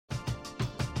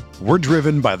We're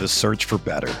driven by the search for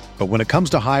better. But when it comes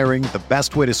to hiring, the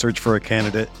best way to search for a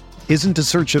candidate isn't to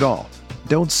search at all.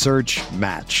 Don't search,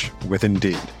 match with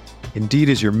Indeed. Indeed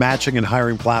is your matching and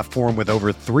hiring platform with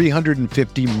over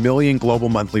 350 million global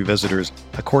monthly visitors,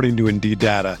 according to Indeed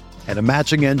data, and a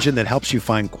matching engine that helps you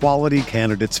find quality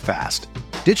candidates fast.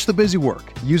 Ditch the busy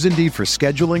work. Use Indeed for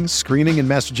scheduling, screening, and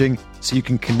messaging so you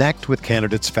can connect with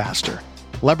candidates faster.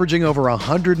 Leveraging over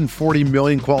 140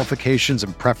 million qualifications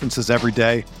and preferences every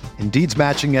day, Indeed's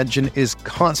matching engine is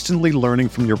constantly learning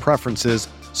from your preferences,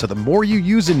 so the more you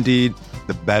use Indeed,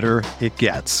 the better it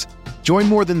gets. Join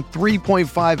more than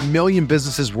 3.5 million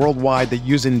businesses worldwide that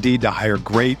use Indeed to hire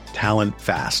great talent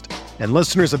fast. And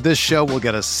listeners of this show will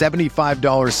get a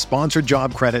 $75 sponsored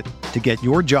job credit to get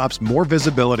your jobs more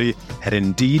visibility at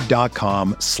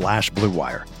Indeed.com/Blue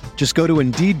Wire. Just go to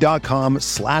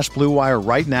Indeed.com/Blue Wire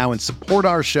right now and support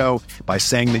our show by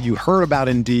saying that you heard about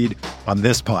Indeed on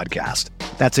this podcast.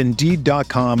 That's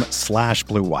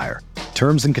Indeed.com/Blue Wire.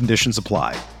 Terms and conditions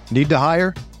apply. Need to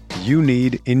hire? You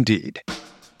need Indeed.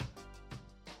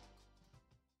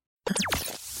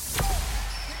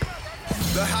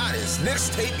 The hottest Knicks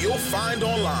tape you'll find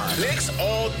online. Knicks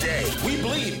all day. We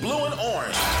bleed blue and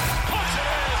orange.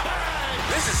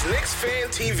 This is Knicks Fan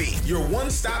TV, your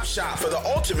one-stop shop for the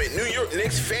ultimate New York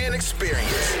Knicks fan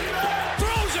experience.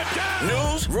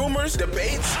 News, rumors,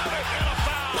 debates,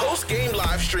 post-game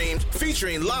live streams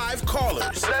featuring live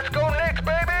callers. Let's go Knicks,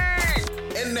 baby!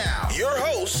 And now, your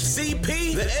host,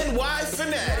 CP, the NY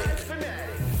Fanatic.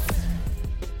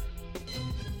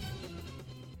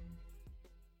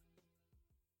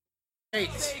 Right,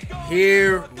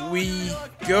 here we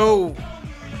go.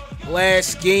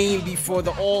 Last game before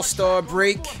the All-Star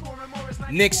break.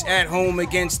 Knicks at home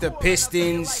against the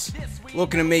Pistons.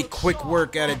 Looking to make quick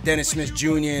work out of Dennis Smith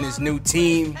Jr. and his new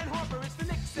team.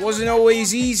 Wasn't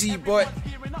always easy, but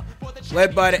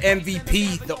led by the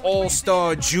MVP, the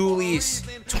All-Star Julius.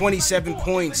 27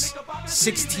 points,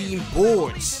 16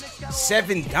 boards,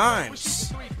 7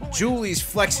 dimes. Julius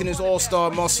flexing his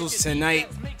All-Star muscles tonight.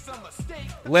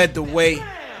 Led the way.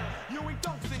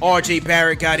 RJ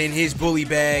Barrett got in his bully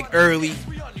bag early,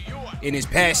 in his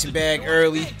passing bag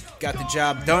early, got the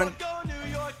job done.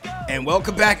 And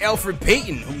welcome back Elfrid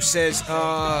Payton, who says,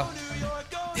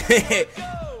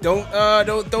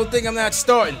 don't think I'm not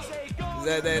starting.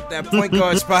 That point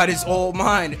guard spot is all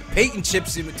mine. Payton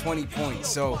chips in with 20 points.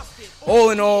 So all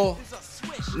in all,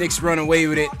 Knicks run away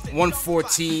with it,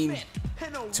 114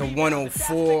 to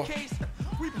 104.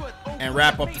 And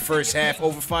wrap up the first half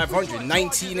over 500,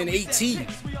 19 and 18.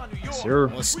 Sure.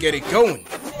 Let's get it going.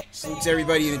 Salute to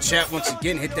everybody in the chat once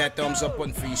again. Hit that thumbs up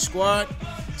button for your squad.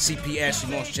 CP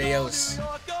Ashley Moss, J. Ellis.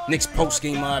 Knicks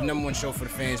post-game live, #1 show for the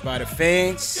fans by the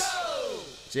fans.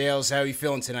 J. Ellis, how are you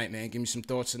feeling tonight, man? Give me some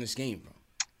thoughts on this game, bro.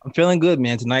 I'm feeling good,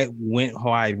 man. Tonight went how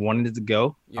I wanted it to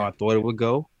go, Yeah. how I thought it would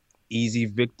go. Easy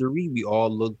victory. We all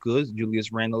look good.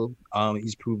 Julius Randle,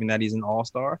 he's proving that he's an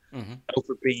all-star. Mm-hmm.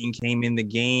 Elfrid Payton came in the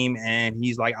game, and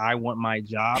he's like, I want my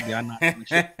job. You're not doing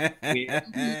shit.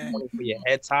 For your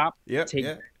head top. Take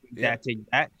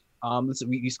that. Listen,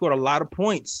 we scored a lot of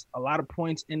points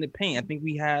in the paint. I think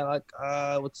we had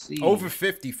let's see. Over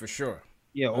 50 for sure.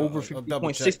 Yeah, over 50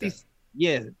 points. 60. That.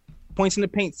 Yeah. Points in the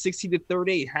paint, 60 to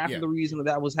 38. Half of the reason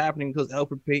that was happening because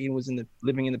Elfrid Payton was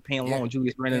living in the paint alone.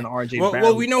 Julius Randle and RJ Barrett.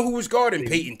 Well, we know who was guarding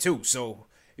Payton too, so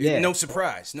no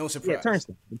surprise. No surprise. Yeah,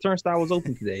 turnstile. The turnstile was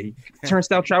open today.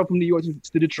 Turnstile traveled from New York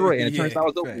to Detroit, and the turnstile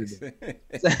was open today.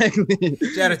 Exactly.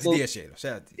 Shout out to DSJ.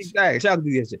 Shout out to DSJ. Exactly. Shout out to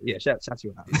DSJ. Yeah, shout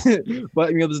you out.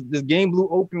 But this game blew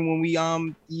open when we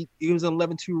it was an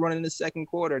 11-2 run in the second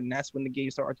quarter, and that's when the game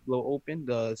started to blow open.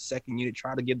 The second unit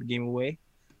tried to give the game away.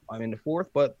 In the fourth,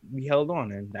 but we held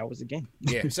on, and that was the game.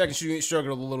 Yeah, second shooting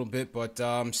struggled a little bit, but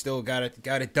still got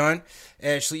it done.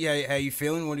 Ashley, how you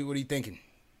feeling? What are you thinking?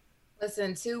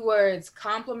 Listen, 2 words,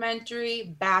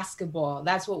 complimentary basketball.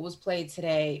 That's what was played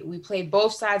today. We played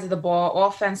both sides of the ball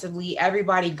offensively.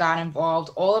 Everybody got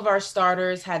involved. All of our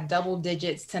starters had double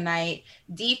digits tonight.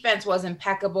 Defense was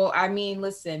impeccable. I mean,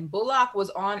 listen, Bullock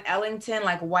was on Ellington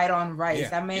like white on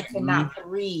rice. That man could not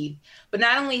breathe. But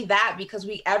not only that, because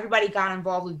everybody got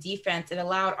involved with defense, it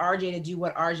allowed RJ to do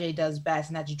what RJ does best,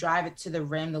 and that's drive it to the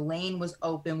rim. The lane was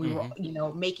open. We were,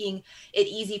 making it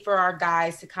easy for our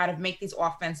guys to kind of make these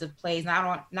offensive plays plays.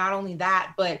 Not only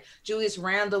that, but Julius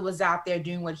Randle was out there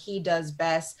doing what he does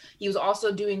best. He was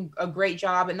also doing a great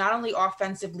job, and not only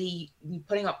offensively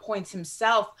putting up points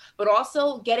himself, but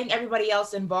also getting everybody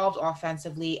else involved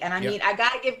offensively. And I mean, I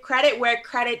got to give credit where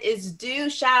credit is due.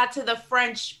 Shout out to the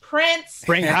French Prince.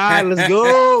 Frank Hive, let's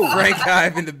go. Frank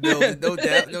Hive in the building. No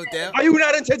doubt. Are you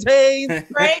not entertained?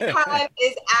 Frank Hive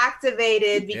is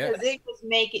activated because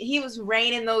he was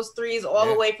raining those threes all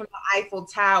the way from the Eiffel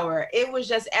Tower. It was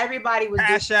just everybody was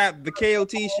Cash App, the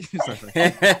KOT shoes.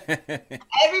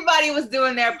 Everybody was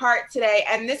doing their part today,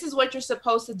 and this is what you're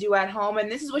supposed to do at home,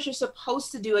 and this is what you're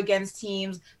supposed to do against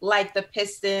teams like the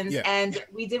Pistons. And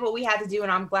we did what we had to do,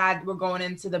 and I'm glad we're going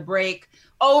into the break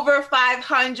over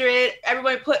 500.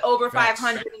 Everybody put over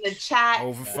 500 in the chat.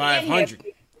 Over 500.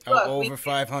 Over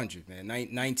 500, man.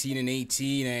 19 and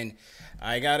 18, and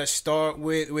I gotta start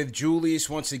with Julius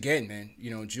once again, man.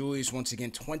 You know, Julius once again,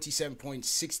 27 points,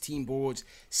 16 boards,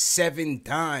 7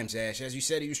 dimes. Ash, as you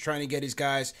said, he was trying to get his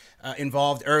guys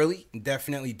involved early, and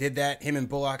definitely did that. Him and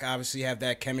Bullock obviously have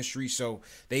that chemistry, so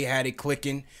they had it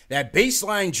clicking. That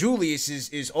baseline Julius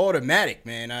is automatic,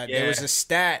 man. There was a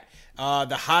stat.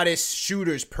 The hottest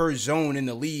shooters per zone in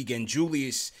the league, and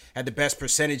Julius had the best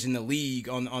percentage in the league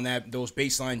on those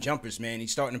baseline jumpers, man.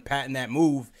 He's starting to patent that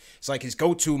move. It's like his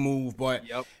go-to move, but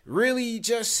really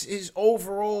just his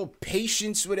overall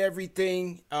patience with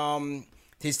everything,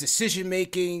 his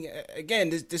decision-making. Again,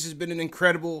 this has been an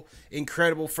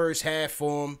incredible first half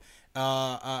for him,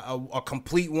 a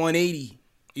complete 180,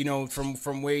 you know,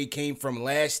 from where he came from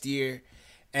last year.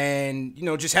 And, you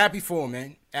know, just happy for him,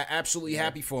 man. Absolutely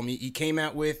happy for him. He came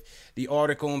out with the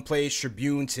article in Players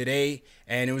Tribune today,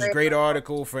 and it was a great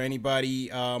article for anybody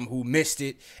who missed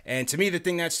it. And to me, the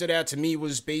thing that stood out to me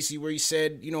was basically where he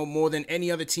said, you know, more than any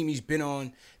other team he's been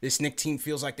on, this Knicks team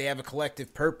feels like they have a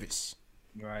collective purpose.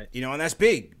 Right. You know, and that's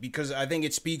big because I think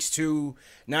it speaks to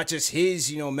not just his,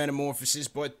 you know, metamorphosis,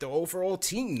 but the overall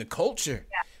team, the culture.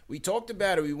 Yeah. We talked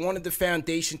about it. We wanted the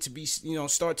foundation to be, you know,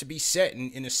 start to be set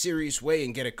in a serious way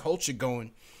and get a culture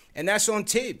going. And that's on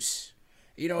Tibbs.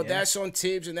 You know, that's on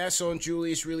Tibbs, and that's on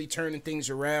Julius really turning things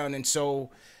around. And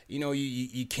so, you know,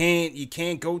 you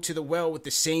can't go to the well with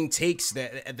the same takes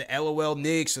that the LOL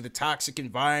Knicks or the toxic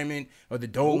environment or the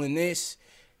Dolan this.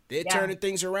 They're turning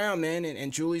things around, man,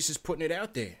 and Julius is putting it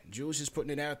out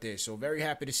there. So very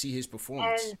happy to see his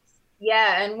performance.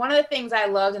 And one of the things I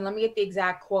loved, and let me get the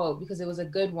exact quote because it was a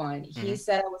good one. He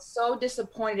said, I was so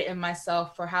disappointed in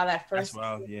myself for how that first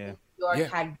season in New York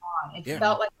had gone. It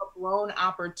felt like a blown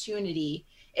opportunity.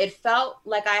 It felt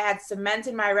like I had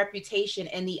cemented my reputation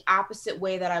in the opposite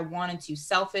way that I wanted to.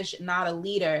 Selfish, not a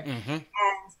leader. And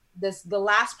the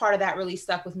last part of that really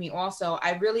stuck with me also.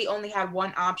 I really only had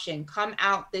one option: come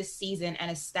out this season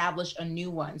and establish a new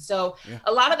one. So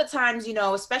a lot of the times, you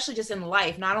know, especially just in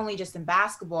life, not only just in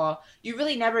basketball, you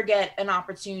really never get an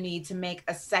opportunity to make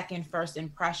a second first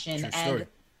impression. And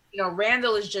you know,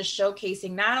 Randle is just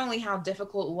showcasing not only how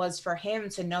difficult it was for him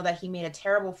to know that he made a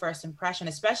terrible first impression,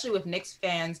 especially with Knicks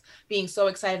fans being so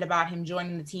excited about him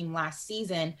joining the team last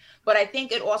season, but I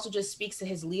think it also just speaks to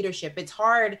his leadership. It's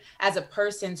hard as a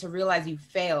person to realize you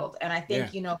failed. And I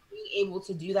think, you know, being able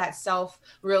to do that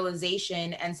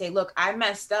self-realization and say, look, I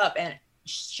messed up, and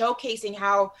showcasing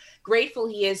how grateful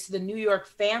he is to the New York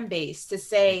fan base to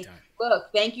say,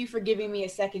 look, thank you for giving me a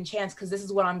second chance because this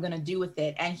is what I'm going to do with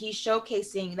it. And he's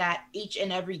showcasing that each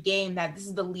and every game, that this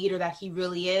is the leader that he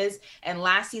really is. And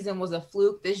last season was a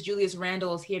fluke. This Julius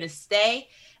Randle is here to stay.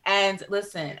 And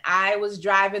listen, I was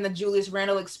driving the Julius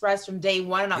Randle Express from day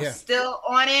one, and I'm still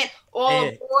on it, all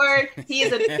aboard. He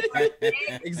is a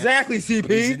Knick. Exactly, CP.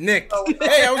 He's a Knick.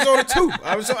 Hey, I was on it too.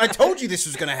 I told you this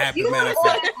was gonna happen, matter of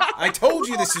fact. I told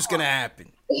you this was gonna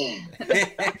happen.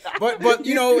 but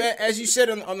you know, as you said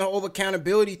on the whole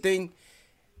accountability thing,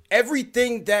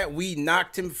 everything that we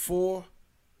knocked him for,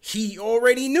 he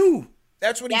already knew.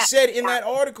 That's what he said in that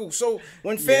article. So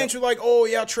when fans were like, oh,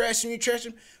 y'all trash him, you trash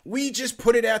him, we just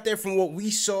put it out there from what we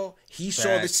saw. He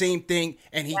saw the same thing,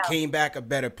 and he came back a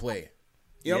better player.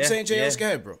 You know what I'm saying, JS? Go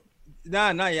ahead, bro. Nah,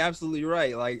 you're absolutely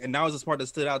right. Like, and that was the part that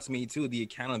stood out to me too, the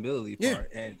accountability part.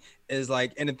 And it's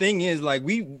like, and the thing is, like,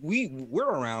 we're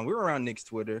around Knicks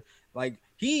Twitter. Like,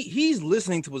 he's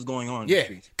listening to what's going on. Yeah,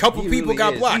 couple people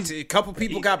got blocked. A couple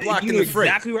people got blocked in the fray.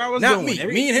 Exactly where I was Not going.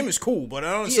 Me and him is cool, but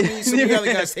I don't know some of the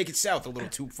other guys take it south a little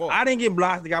too far. I didn't get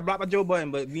blocked. I got blocked by Joe Budden,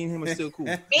 but me and him are still cool.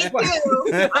 Me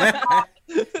too.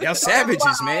 Y'all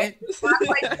savages, man.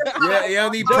 Y'all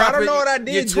need proper. I don't know what I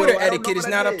did. Your Twitter etiquette is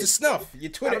not up to snuff.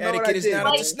 Your Twitter etiquette is not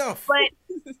up to snuff. But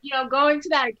you know, going to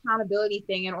that accountability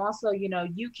thing, and also, you know,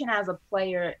 you can as a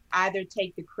player either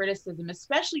take the criticism,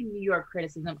 especially New York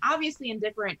criticism. Obviously, in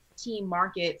different team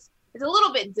markets, it's a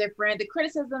little bit different. The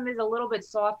criticism is a little bit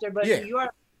softer, but New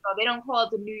York, they don't call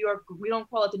it the New York. We don't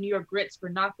call it the New York Grits for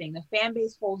nothing. The fan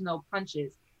base holds no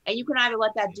punches, and you can either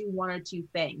let that do one or two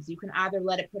things. You can either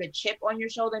let it put a chip on your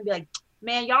shoulder and be like,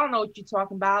 "Man, y'all know what you're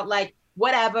talking about." Like,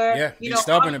 whatever. Yeah, be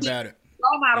stubborn about it.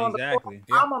 I'm out on the court.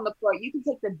 Yeah. I'm on the court. You can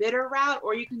take the bitter route,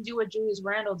 or you can do what Julius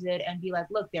Randle did and be like,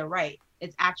 "Look, they're right.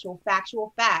 It's actual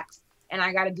factual facts." And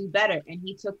I got to do better. And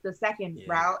he took the second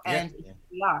route, and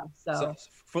we are. So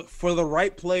for the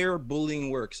right player, bullying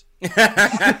works.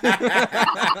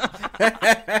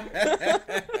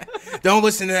 Don't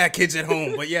listen to that, kids at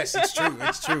home. But yes, it's true.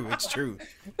 It's true. It's true.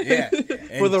 Yeah.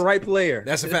 And for the right player.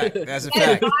 That's a fact. That's a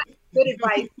fact. Good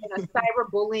advice in a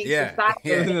cyberbullying society.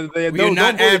 Yeah. We are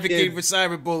not advocating for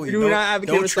cyberbullying.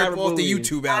 Don't trip off the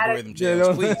YouTube algorithm, James.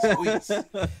 Please.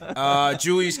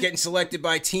 Julius getting selected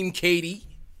by Team Katie.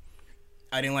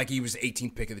 I didn't like he was the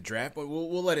 18th pick of the draft, but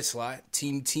we'll let it slide.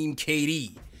 Team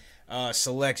KD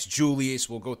selects Julius.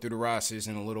 We'll go through the rosters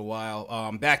in a little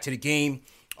while. Back to the game.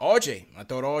 RJ. I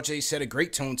thought RJ set a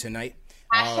great tone tonight.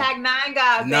 Hashtag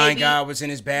 9God, baby. 9God was in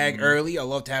his bag early. I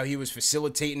loved how he was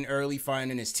facilitating early,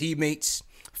 finding his teammates.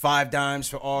 5 dimes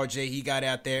for RJ. He got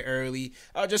out there early.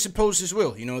 Just imposed his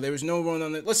will. You know, there was no run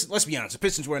on the. Let's be honest. The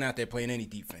Pistons weren't out there playing any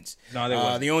defense. No, they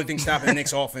weren't. The only thing stopping the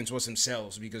Knicks' offense was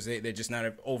themselves because they're just not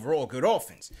an overall good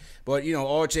offense. But you know,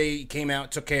 RJ came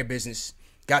out, took care of business,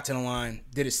 got to the line,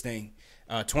 did his thing.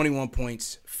 21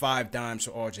 points, 5 dimes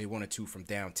for RJ, 1 or 2 from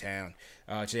downtown.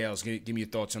 JLs, give me your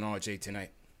thoughts on RJ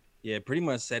tonight. Yeah, pretty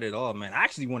much said it all, man. I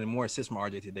actually wanted more assists from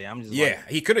RJ today.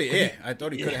 He could have. Yeah, I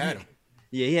thought he could have had him.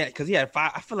 Yeah, because he had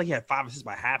 5. I feel like he had 5 assists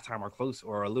by halftime or close,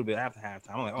 or a little bit after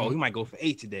halftime. I'm like, he might go for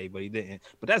 8 today, but he didn't.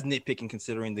 But that's nitpicking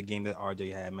considering the game that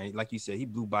RJ had, man. Like you said, he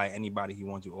blew by anybody he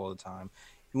wanted to all the time.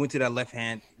 He went to that left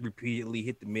hand repeatedly,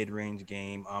 hit the mid-range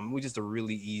game. It was just a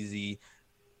really easy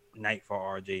night for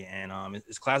RJ, and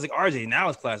it's classic RJ. Now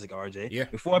it's classic RJ. Yeah.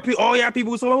 Before people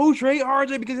were saying, trade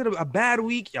RJ because he had a bad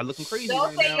week. Y'all looking crazy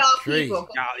Don't right say now. y'all people.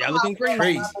 Y'all looking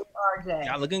crazy. RJ.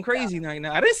 Y'all looking crazy right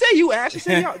now. I didn't say you, Ash. I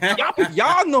said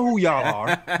y'all know who y'all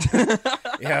are.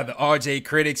 Yeah, the RJ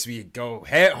critics, we go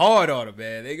hard on him,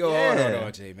 man. They go hard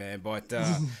on RJ, man. But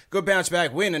good bounce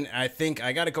back win, and I think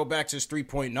I got to go back to his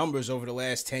 3-point numbers over the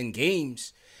last 10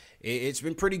 games. It's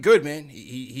been pretty good, man.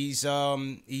 He's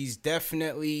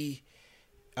definitely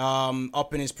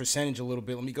up in his percentage a little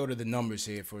bit. Let me go to the numbers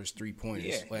here for his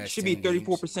 3-pointers. Yeah, should be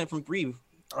 34% from 3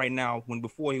 right now. When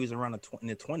before he was around in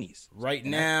the 20s. Right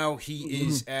now he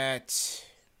is at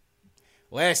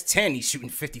last 10. He's shooting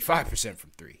 55% from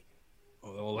 3.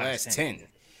 Last 10.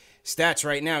 Stats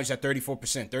right now he's at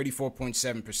 34%,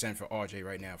 34.7% for RJ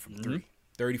right now from 3.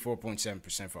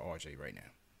 34.7% for RJ right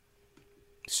now.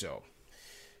 So.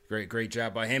 Great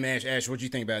job by him. Ash, what do you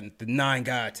think about the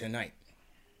 9God tonight?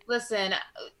 Listen,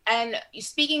 and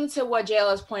speaking to what JL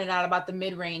has pointed out about the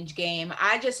mid-range game,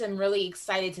 I just am really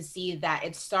excited to see that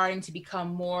it's starting to become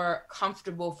more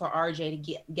comfortable for RJ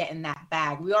to get in that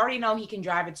bag. We already know he can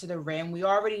drive it to the rim. We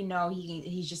already know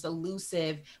he's just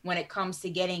elusive when it comes to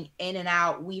getting in and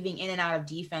out, weaving in and out of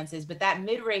defenses. But that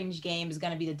mid-range game is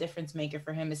going to be the difference maker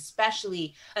for him,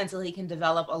 especially until he can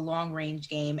develop a long-range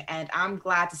game. And I'm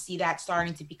glad to see that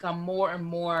starting to become more and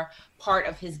more part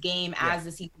of his game as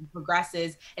the season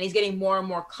progresses, and he's getting more and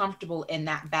more comfortable in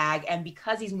that bag. And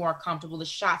because he's more comfortable, the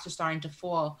shots are starting to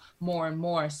fall more and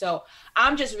more. So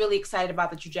I'm just really excited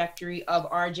about the trajectory of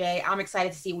RJ. I'm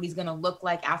excited to see what he's going to look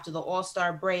like after the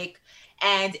All-Star break.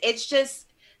 And it's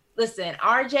just, listen,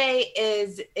 RJ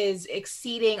is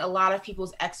exceeding a lot of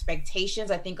people's expectations.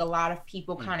 I think a lot of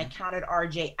people kind of counted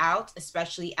RJ out,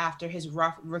 especially after his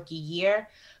rough rookie year.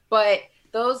 But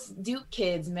those Duke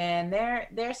kids, man,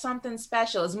 they're something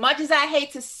special. As much as I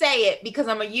hate to say it because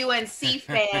I'm a UNC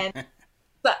fan,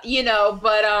 but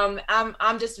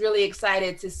I'm just really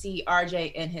excited to see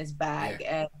RJ in his bag,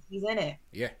 and he's in it.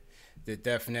 Yeah,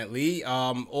 definitely.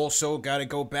 Also got to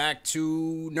go back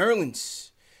to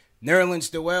Nerlens.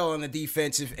 Nerlens Noel on the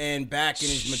defensive end, back in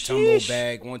his Mutombo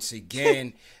bag once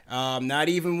again. Not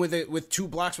even with 2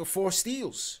 blocks but 4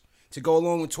 steals to go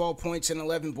along with 12 points and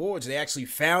 11 boards. They actually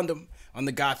found him on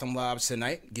the Gotham Lobs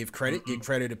tonight. Give credit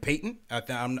to Peyton. I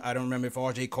don't remember if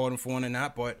RJ called him for one or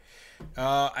not, but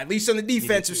at least on the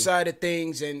defensive side of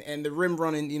things and the rim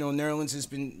running, Nerlens has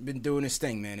been doing his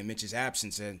thing, man, in Mitch's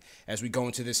absence. And as we go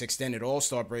into this extended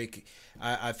All-Star break,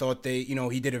 I thought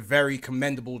he did a very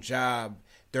commendable job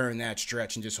during that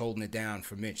stretch and just holding it down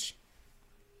for Mitch.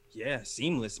 Yeah,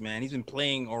 seamless, man. He's been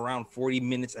playing around 40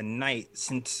 minutes a night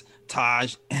since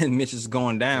Taj and Mitch is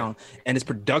going down, and his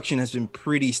production has been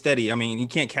pretty steady. I mean, he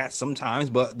can't catch sometimes,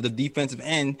 but the defensive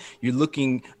end, you're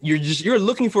looking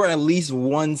for at least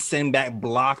one send back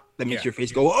block that makes your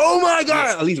face go, oh my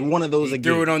god! At least one of those.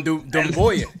 Threw it on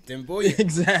Demboya.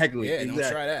 Exactly. Yeah, don't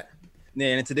try that.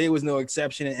 Yeah, and today was no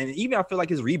exception. And even I feel like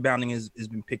his rebounding has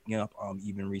been picking up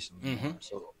even recently.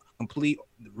 So complete,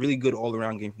 really good all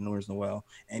around game from Nerlens Noel.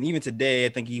 And even today, I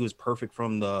think he was perfect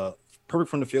from the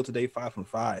field today, 5 from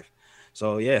 5.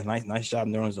 So yeah, nice job,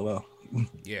 Nerlens Noel.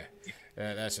 Yeah,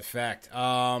 that's a fact.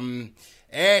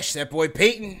 Ash, that boy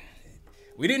Peyton.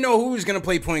 We didn't know who was gonna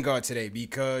play point guard today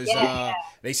because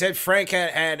they said Frank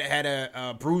had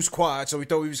a bruised quad, so we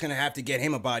thought we was gonna have to get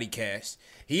him a body cast.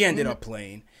 He ended up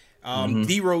playing.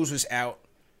 D Rose was out.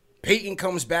 Peyton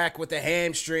comes back with a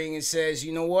hamstring and says,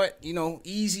 you know what?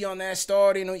 Easy on that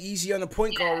start, easy on the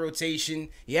point guard rotation.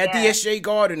 He had DSJ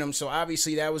guarding him, so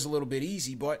obviously that was a little bit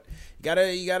easy, but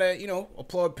you gotta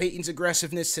applaud Peyton's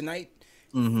aggressiveness tonight.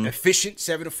 Efficient,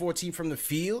 7 of 14 from the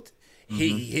field.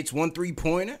 He hits 1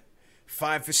 3-pointer,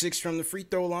 5 for 6 from the free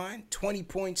throw line, 20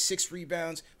 points, 6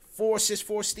 rebounds, 4 assists,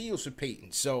 4 steals for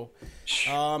Peyton. So,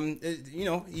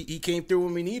 he came through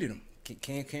when we needed him.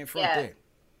 Can't front there.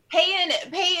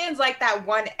 Peyton's like that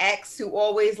one ex who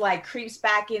always like creeps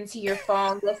back into your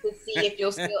phone just to see if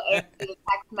you'll still answer the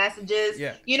text messages.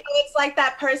 Yeah. It's like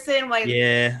that person like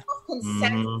consent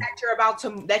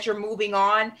that you're moving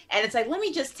on, and it's like, let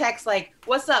me just text like,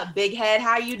 what's up, big head?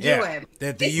 How you doing?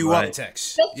 The you up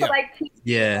text. Just to like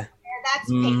that's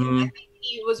Peyton. I think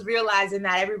he was realizing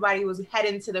that everybody was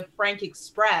heading to the Frank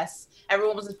Express.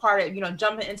 Everyone was a part of,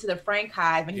 jumping into the Frank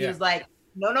hive, and he was like,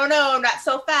 no, not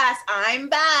so fast. I'm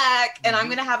back, and I'm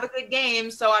going to have a good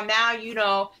game. So I'm now,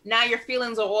 now your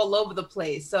feelings are all over the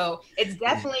place. So it's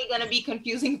definitely going to be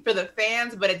confusing for the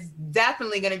fans, but it's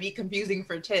definitely going to be confusing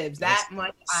for Tibbs. That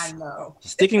much I know.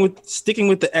 Sticking with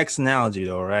the X analogy,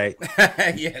 though, right?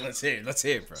 Yeah, let's hear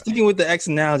it, bro. Sticking with the X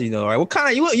analogy, though, right?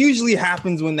 What usually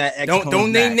happens when that X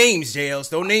don't name names, Jails.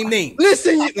 Don't name names.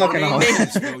 Listen,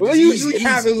 what usually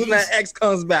happens when that X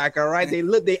comes back? All right,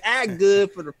 they act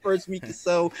good for the first week or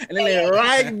so, and then they're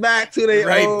right back to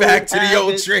the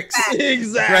old tricks.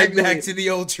 Exactly. Right back to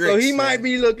the old tricks. So he might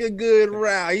be looking good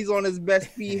around. He's on his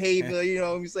best behavior.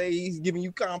 You say he's giving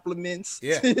you compliments.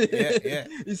 Yeah.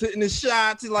 He's hitting the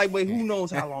shots. He's like, wait, who knows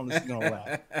how long this is gonna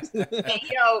last? And,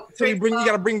 so you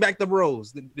got to bring back the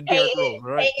Rose, the Derrick Rose,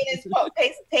 right?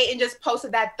 Peyton just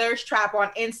posted that thirst trap on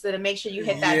Insta to make sure you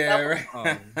hit that double.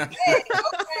 Right.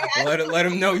 Let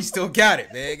him know he still got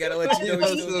it, man. Gotta let you know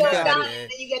he still got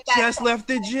it. Just left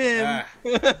the gym.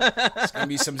 It's gonna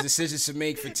be some decisions to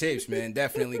make for Tibbs, man.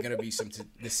 Definitely gonna be some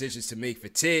decisions to make for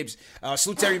Tibbs.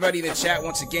 Salute to everybody in the chat.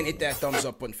 Once again, hit that thumbs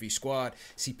up button for your squad.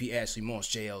 CP Ashley Moss,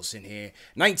 JL's in here.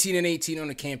 19-18 on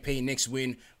the campaign. Knicks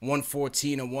win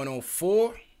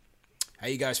 114-104. How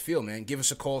you guys feel, man? Give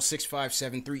us a call,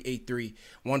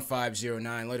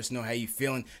 657-383-1509. Let us know how you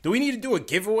feeling. Do we need to do a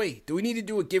giveaway?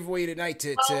 Tonight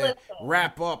to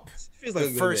wrap up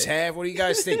the first half? What do you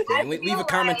guys think, man? Leave a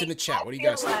comment in the chat. What do you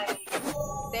guys think?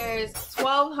 There's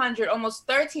 1,200, almost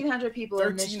 1,300 people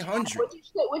in this chat, 1,300.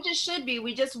 which it should be.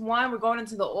 We just won. We're going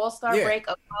into the All-Star break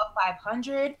above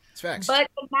 500. It's facts. But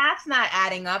the math's not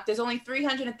adding up. There's only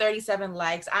 337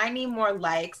 likes. I need more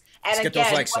likes. And Let's get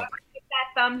those likes up.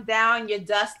 That thumbs down, you're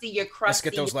dusty, you're crusty. Let's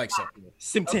get those likes up.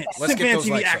 Let's get those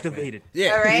likes activated. Up, yeah,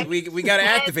 all right? we got to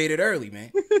activate it early,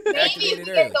 man. Maybe if we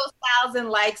get those 1,000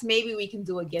 likes, maybe we can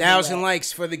do a giveaway. 1,000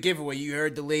 likes for the giveaway. You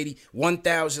heard the lady.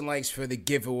 1,000 likes for the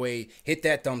giveaway. Hit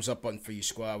that thumbs up button for your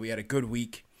squad. We had a good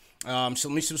week. So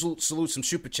let me salute some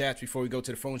super chats before we go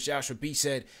to the phones. Joshua B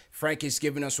said, Frank is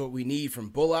giving us what we need from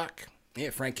Bullock.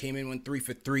 Yeah, Frank came in, went 3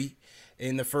 for 3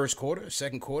 in the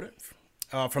second quarter.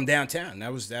 From downtown.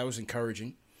 That was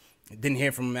encouraging. Didn't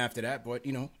hear from him after that, but,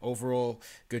 overall,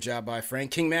 good job by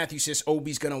Frank. King Matthew says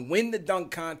Obi's going to win the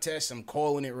dunk contest. I'm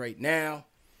calling it right now.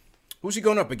 Who's he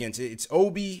going up against? It's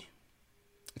Obi.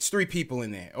 It's 3 people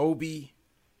in there. Obi.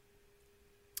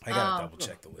 I got to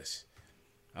double-check the list.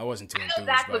 I wasn't too enthused.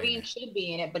 Zach LaVine should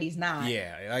be in it, but he's not.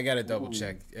 Yeah, I got to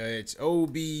double-check. It's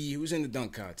Obi. Who's in the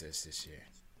dunk contest this year?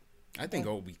 I think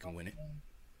Obi can win it.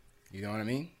 You know what I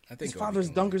mean? I think his father's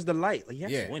Dunker's Delight. Like, he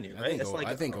has to win it, right?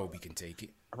 I think Obi can take it.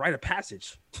 A rite of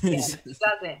passage. Yes, he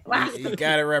doesn't. You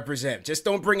got to represent. Just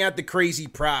don't bring out the crazy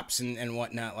props and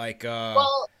whatnot. Like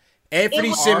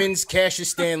Anthony Simmons,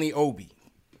 Cassius Stanley, Obi.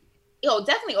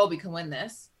 Definitely Obi can win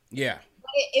this. Yeah.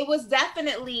 It was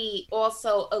definitely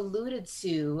also alluded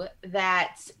to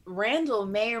that Randall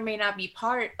may or may not be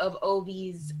part of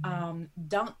Obi's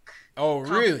dunk. Oh,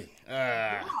 really?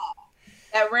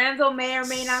 that Randall may or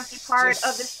may not be part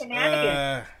of the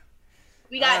shenanigans.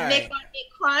 We got Nick on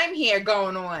Nick crime here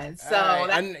going on. So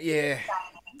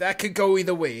that could go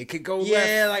either way. It could go left.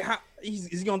 Yeah, like how is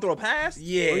he gonna throw a pass?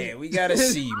 Yeah, we gotta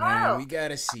see, man. We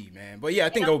gotta see, man. But yeah, I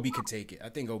think Obi can take it. I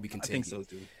think so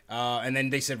too. And then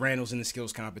they said Randall's in the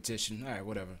skills competition. All right,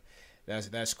 whatever.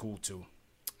 That's cool too.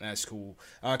 That's cool.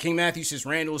 King Matthew says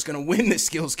Randall's going to win the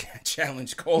skills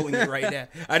challenge. Calling it right now.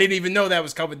 I didn't even know that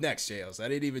was coming next, Jails. I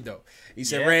didn't even know. He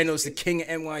said Randall's the king of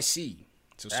NYC.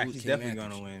 So he's definitely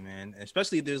going to win, man.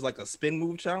 Especially if there's like a spin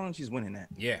move challenge. He's winning that.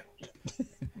 Yeah.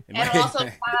 And also shout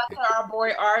out to our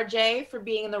boy RJ for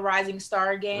being in the Rising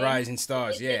Star game. Rising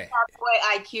Stars, yeah. Our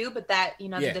boy IQ, but that,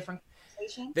 is a different.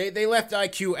 They left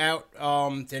IQ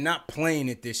out. They're not playing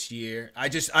it this year. I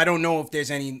don't know if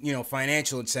there's any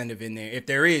financial incentive in there. If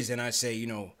there is, then I say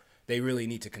they really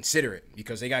need to consider it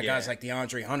because they got guys like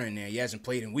DeAndre Hunter in there. He hasn't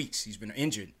played in weeks. He's been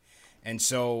injured, and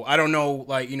so I don't know.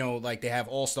 Like they have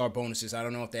All-Star bonuses. I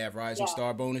don't know if they have Rising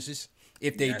Star bonuses.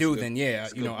 If they do, then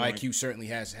IQ certainly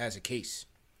has a case.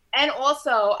 And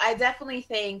also, I definitely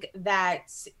think that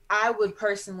I would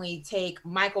personally take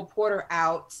Michael Porter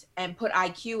out and put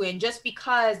IQ in just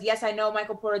because, yes, I know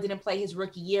Michael Porter didn't play his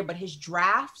rookie year, but his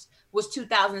draft was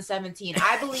 2017.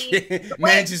 I believe.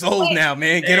 Man's just old now,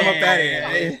 man. Get him up out of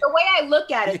here. The way I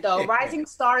look at it, though, Rising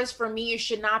Stars for me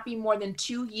should not be more than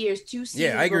 2 years, 2 seasons.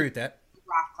 Yeah, I agree with that.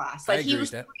 Draft class. Like he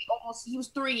was he was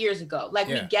 3 years ago. Like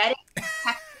we get it.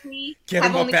 Get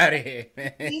him up out of here,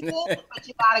 man. Season, but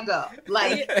you gotta go.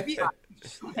 Like,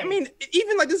 I mean,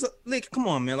 even like this, like, come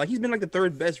on, man. Like, he's been like the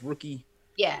third best rookie.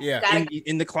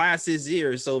 In the class this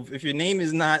year. So if your name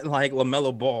is not like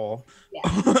LaMelo Ball,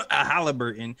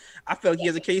 Halliburton, I feel like he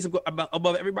has a case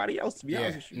above everybody else. To be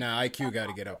honest with you. Nah, IQ got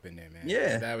to get up in there, man.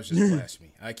 Yeah, that was just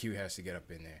blasphemy. IQ has to get up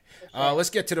in there.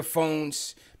 Let's get to the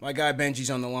phones. My guy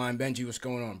Benji's on the line. Benji, what's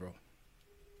going on, bro?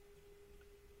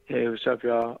 Hey, what's up,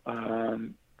 y'all?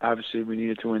 Obviously, we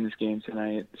needed to win this game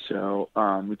tonight, so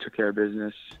we took care of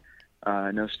business.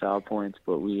 No style points,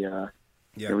 but we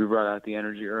brought out the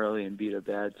energy early and beat a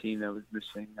bad team that was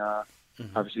missing,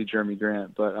 obviously, Jeremy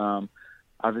Grant. But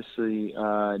obviously,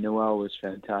 Noel was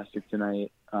fantastic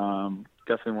tonight.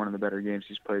 Definitely one of the better games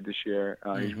he's played this year.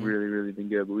 He's really, really been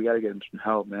good, but we got to get him some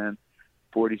help, man.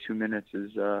 42 minutes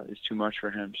is too much for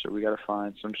him, so we got to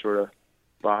find some sort of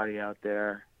body out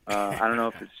there. I don't know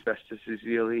if it's Festus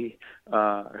Ezeli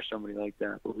or somebody like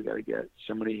that, but we got to get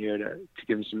somebody here to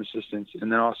give him some assistance. And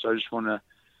then also I just want to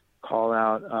call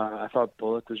out, I thought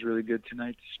Bullock was really good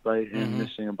tonight despite him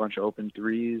missing a bunch of open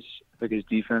threes. I think his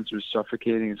defense was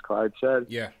suffocating, as Clyde said.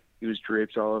 Yeah. He was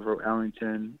draped all over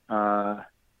Ellington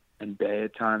and Bay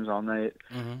at times all night.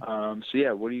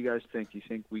 What do you guys think? You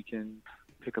think we can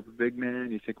pick up a big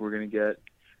man? You think we're going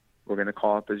to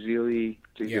call up Ezeli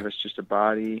to give us just a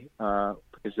body?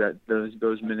 Because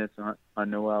those minutes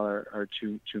on Noel are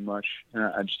too much, and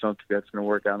I just don't think that's going to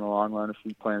work out in the long run if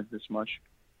we play this much.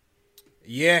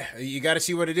 Yeah, you got to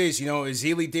see what it is.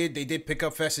 Ezeli they did pick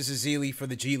up Festus Ezeli for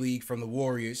the G League from the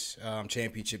Warriors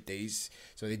championship days,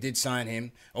 so they did sign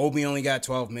him. Obi only got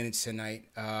 12 minutes tonight.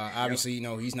 Obviously,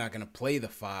 he's not going to play the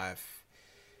 5.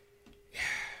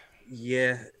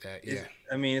 Yeah.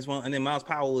 I mean, it's one, and then Miles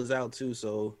Powell is out too,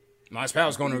 so Miles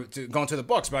Powell's going to the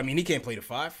Bucks, but I mean, he can't play the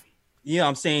 5. Yeah,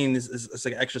 I'm saying it's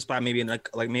like an extra spot, maybe maybe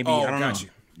I don't know.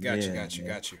 Got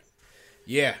you.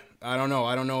 Yeah, I don't know.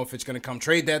 I don't know if it's going to come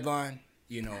trade deadline,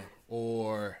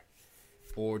 or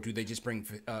do they just bring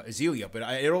Ezeli up? But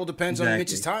it all depends on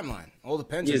Mitch's timeline.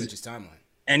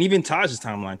 And even Taj's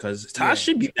timeline, because Taj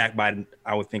should be back by,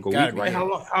 I would think, a week, right?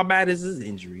 How bad is his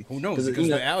injury? Who knows? Because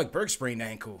Alec Burks sprained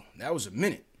ankle. That was a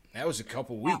minute. That was a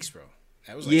couple weeks, bro.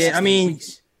 That was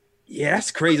weeks. Yeah, that's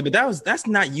crazy. But that's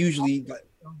not usually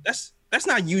that's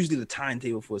not usually the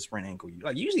timetable for a sprained ankle.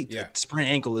 Like usually, sprained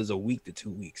ankle is a week to 2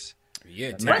 weeks.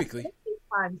 Yeah, typically.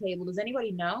 Timetable. Does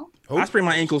anybody know? I sprained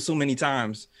my ankle so many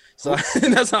times, so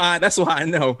that's why I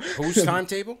know. Whose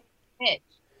timetable? Mitch.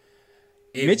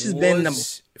 Mitch has been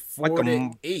 4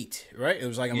 to 8, right? It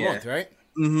was like a month, right?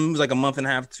 Mm-hmm. It was like a month and a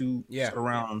half to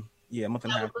around. Yeah, a month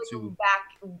and a half to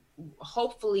back.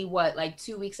 Hopefully, like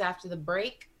 2 weeks after the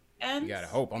break. You gotta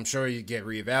hope. I'm sure you get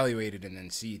reevaluated and then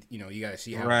see. You gotta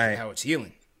see how it's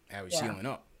healing, how it's healing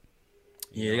up.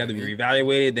 Yeah, they got to be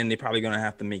reevaluated. Then they're probably gonna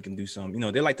have to make him do some.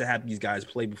 They like to have these guys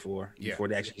play before they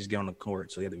actually just get on the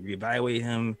court. So they have to reevaluate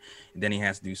him, and then he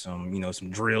has to do some,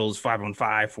 some drills, 5-on-5,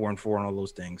 4-on-4, and all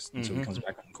those things until he comes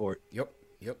back on the court. Yep.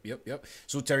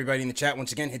 So to everybody in the chat,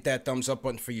 once again, hit that thumbs up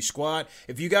button for your squad.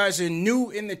 If you guys are new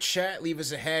in the chat, leave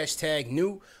us a hashtag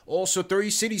new. Also, throw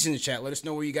your cities in the chat. Let us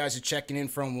know where you guys are checking in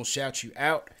from. We'll shout you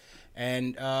out.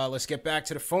 And let's get back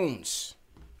to the phones.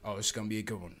 Oh, it's going to be a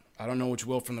good one. I don't know which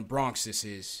Will from the Bronx this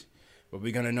is, but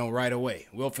we're going to know right away.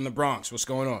 Will from the Bronx, what's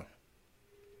going on?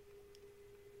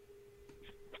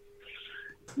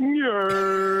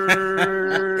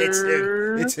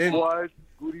 It's him. What?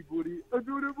 Booty, booty, a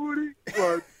do booty.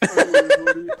 What? A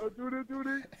booty, a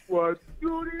do what?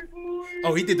 Booty, booty.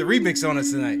 Oh, he did the remix on us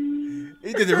tonight.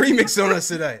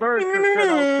 First, shout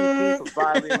out to for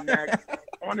violating that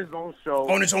on his own show.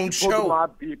 On his own show. My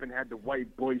beep and had the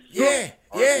white boy. Yeah.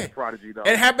 Prodigy, though.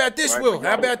 And how about this, right? Will?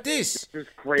 How about this?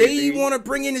 They want to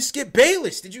bring in the Skip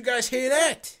Bayless. Did you guys hear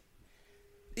that?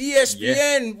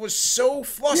 ESPN was so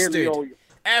flustered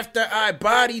after I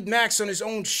bodied Max on his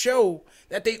own show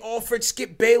that they offered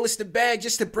Skip Bayless the bag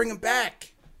just to bring him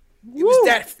back.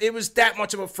 It was that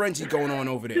much of a frenzy going on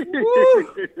over there.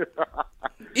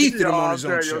 Ethan him on his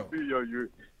own show.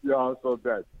 I'm so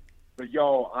dead. But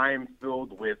I'm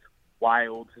filled with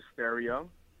wild hysteria.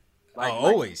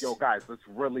 Always. Guys, let's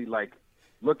really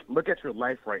look at your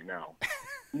life right now.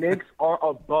 Knicks are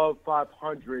above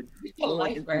 500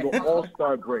 going into the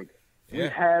All-Star break. Yeah. We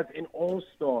have an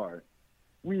All-Star.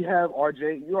 We have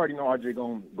RJ. You already know RJ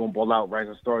going to ball out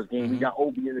Rising Stars game. Mm-hmm. We got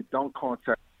Obi in the dunk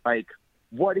contest.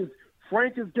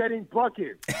 Frank is getting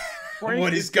buckets.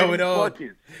 What is going on?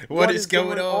 What is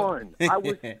going on? I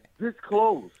was this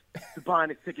close to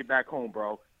buying a ticket back home,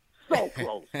 bro. So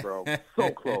close, bro. So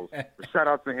close. But shout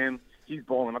out to him. He's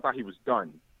balling. I thought he was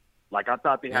done. I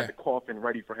thought they had the coffin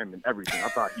ready for him and everything. I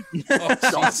thought he was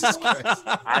done.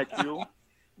 IQ.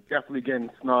 Definitely getting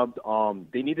snubbed.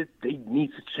 They need to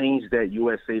change that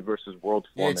USA versus World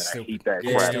format. I hate that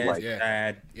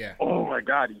crap. Yeah. Oh my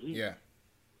God. Yeah.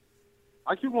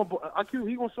 IQ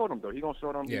he gonna show them though. He gonna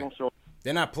show them. Yeah. He gonna show.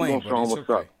 They're not playing, but it's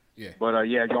okay. Up. Yeah. But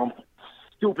I'm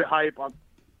stupid hype. I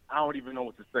don't even know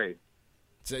what to say.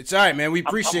 It's all right, man. We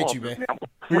appreciate you, man.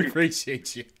 We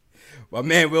appreciate you. Well,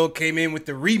 man, Will came in with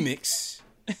the remix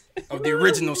of the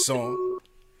original song.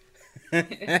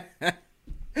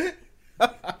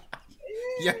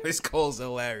 Yeah, his calls are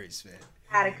hilarious, man.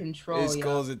 Out of control. His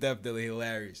calls are definitely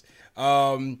hilarious.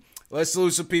 Let's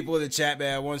salute some people in the chat,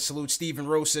 man. I want to salute Steven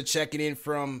Rosa checking in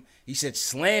from, he said,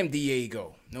 Slam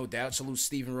Diego. No doubt. Salute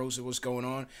Steven Rosa. What's going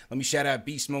on? Let me shout out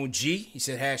Beast Mode G. He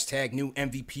said, hashtag new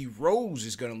MVP Rose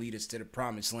is going to lead us to the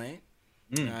promised land.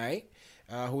 All right.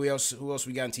 Who else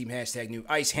we got in team hashtag new?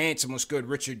 Ice Handsome. What's good?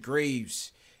 Richard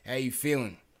Graves. How you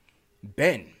feeling?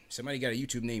 Ben. Somebody got a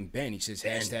YouTube name Ben. He says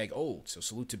hashtag old. So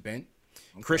salute to Ben.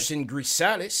 Okay. Christian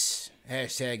Grisales.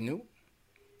 Hashtag new.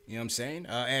 You know what I'm saying?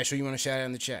 Ashley, you want to shout out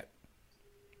in the chat?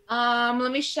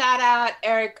 Let me shout out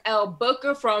Eric L.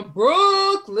 Booker from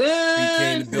Brooklyn.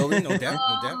 BK in the building, no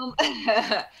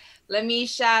doubt. Let me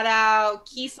shout out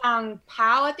Keesong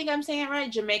Powell, I think I'm saying it right,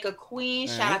 Jamaica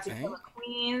Queens. Shout out to Killer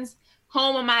Queens.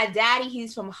 Home of my daddy,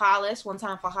 he's from Hollis, one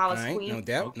time for Hollis Queens. No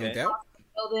doubt.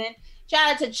 Building.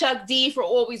 Shout out to Chuck D for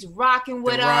always rocking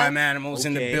with us. Rhyme Animals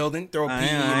in the building. Throw a P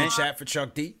in the chat for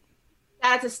Chuck D.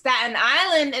 Shout out to Staten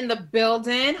Island in the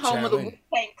building, home of the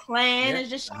Wu-Tang Clan. And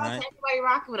just shout out to everybody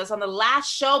rocking with us on the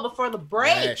last show before the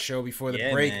break.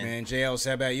 Break, man. JL,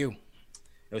 how about you?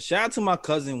 Yo, shout out to my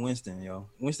cousin Winston, yo.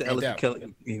 Winston Ellis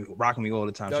rocking me all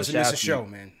the time. Doesn't miss a show,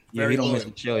 man. He don't miss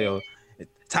a show, yo.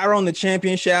 Tyrone the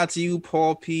Champion, shout out to you.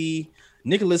 Paul P.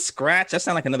 Nicholas Scratch. That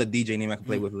sounds like another DJ name I can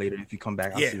play with later if you come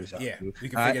back. We can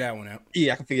figure that one out.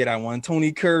 Yeah, I can figure that one.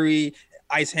 Tony Curry.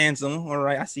 Ice Handsome, all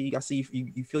right. I see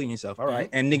you feeling yourself, all right.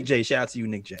 And Nick J, shout out to you,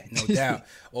 Nick J. No doubt.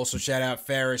 Also, shout out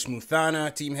Faris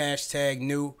Muthana, team hashtag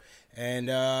new, and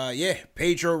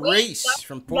Pedro Reis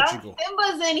from Portugal.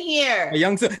 Simba's in here.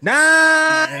 Young Simba,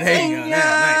 there you go.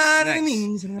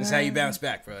 Nice. That's how you bounce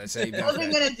back, bro. That's how you bounce back. I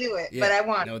wasn't gonna do it, but I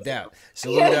want. No doubt.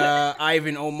 Salute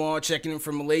Ivan Omar checking in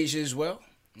from Malaysia as well.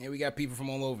 Yeah, we got people from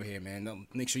all over here, man.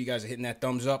 Make sure you guys are hitting that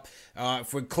thumbs up.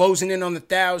 If we're closing in on the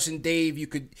 1,000, Dave, you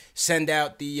could send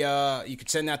out the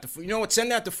send out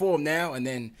the form now, and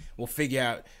then we'll figure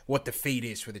out what the fate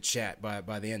is for the chat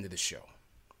by the end of the show.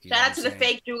 Shout out to the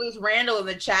fake Julius Randle in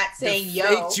the chat saying, yo.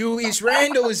 Fake Julius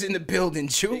Randle is in the building.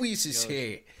 Julius is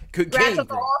here. Good congrats on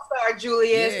the All-Star,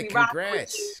 Julius. Yeah,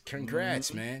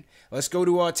 congrats, man. Let's go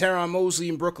to Teron Mosley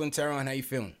in Brooklyn. Teron, how you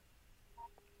feeling?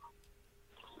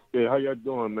 Yeah, how y'all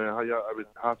doing, man?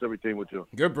 How's everything with you?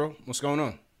 Good, bro. What's going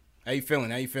on? How you feeling?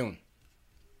 I'm feeling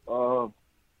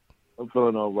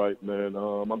all right, man.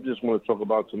 I just want to talk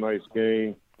about tonight's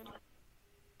game.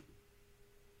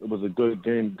 It was a good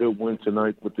game, good win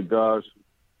tonight with the guys.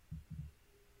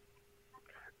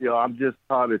 I'm just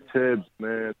tired of Tibbs,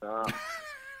 man.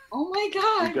 Oh my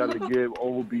God! You got to give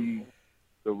Obi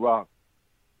the rock.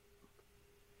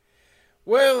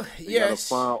 Well, you got to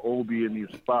find Obi in these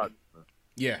spots.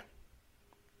 Yeah.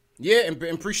 Yeah, and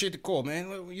appreciate the call,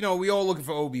 man. You know, we all looking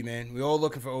for Obi, man. We all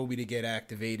looking for Obi to get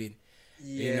activated.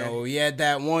 Yeah. You know, he had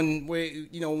that one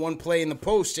play in the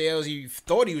post, JLs. He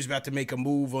thought he was about to make a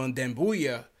move on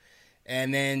Dembuya,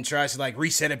 and then tries to like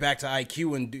reset it back to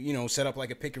IQ and, you know, set up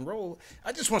like a pick and roll.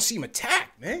 I just want to see him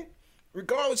attack, man.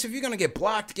 Regardless if you're gonna get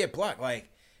blocked. Like,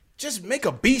 just make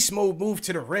a beast mode move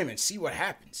to the rim and see what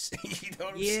happens. You know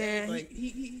what I'm saying? Like,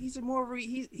 he's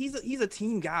a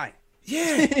team guy.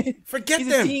 Yeah, forget he's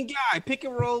them. He's a team guy. Pick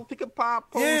and roll, pick a pop,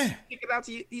 post, kick it out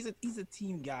to you. He's a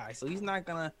team guy, so he's not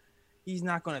gonna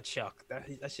chuck.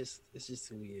 It's just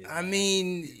who he is. I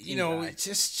mean, you know,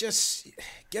 just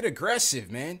get aggressive,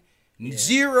 man. Yeah.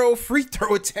 0 free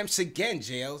throw attempts again,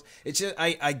 JLs. It's just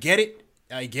I get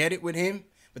it with him,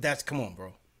 but come on,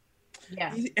 bro.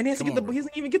 Yeah, and he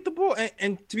doesn't even get the ball.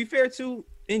 And to be fair, too,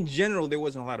 in general, there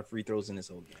wasn't a lot of free throws in this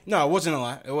whole game. No, it wasn't a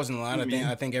lot.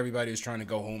 I think everybody was trying to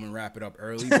go home and wrap it up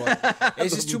early. But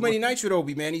it's just too many nights with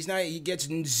Obi, man. He gets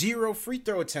 0 free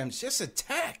throw attempts. Just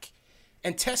attack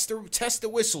and test the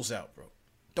whistles out, bro.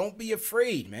 Don't be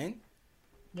afraid, man.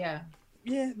 Yeah.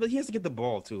 Yeah, but he has to get the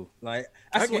ball too. Like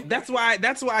that's why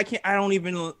I can't. I don't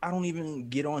even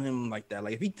get on him like that.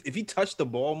 Like if he touched the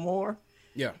ball more.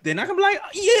 Yeah, then I can be like,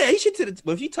 yeah, he should.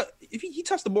 But if he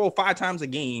touched the ball 5 times a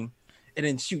game and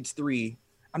then shoots 3,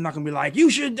 I'm not gonna be like, you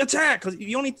should attack, because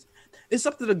it's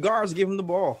up to the guards to give him the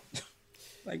ball.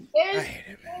 Like,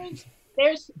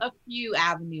 there's a few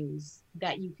avenues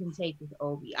that you can take with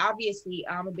Obi. Obviously,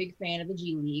 I'm a big fan of the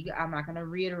G League. I'm not gonna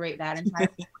reiterate that entire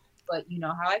point, but you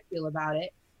know how I feel about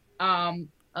it.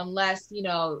 Unless, you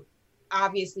know,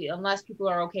 obviously, unless people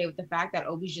are okay with the fact that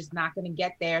Obi's just not going to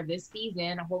get there this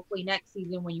season, hopefully next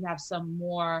season when you have some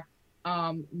more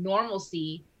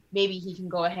normalcy, maybe he can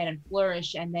go ahead and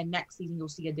flourish, and then next season you'll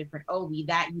see a different Obi.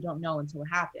 That you don't know until it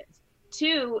happens.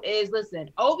 2 is, listen,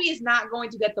 Obi is not going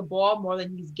to get the ball more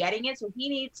than he's getting it, so he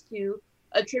needs to,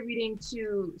 attributing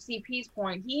to CP's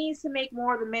point, he needs to make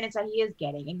more of the minutes that he is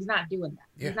getting, and he's not doing that.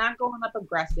 Yeah. He's not going up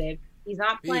aggressive. He's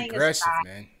not playing aggressive,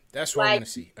 man. That's what I want to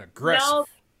see. Aggressive.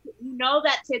 You know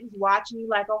that Tibbs is watching you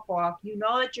like a hawk. You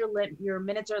know that your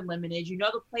minutes are limited. You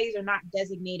know the plays are not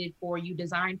designated for you,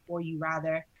 designed for you,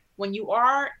 rather. When you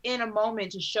are in a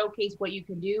moment to showcase what you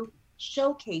can do,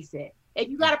 showcase it. If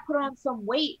you got to put on some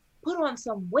weight, put on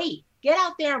some weight. Get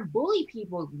out there and bully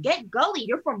people. Get gully.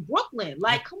 You're from Brooklyn.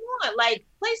 Like, come on. Like,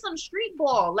 play some street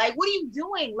ball. Like, what are you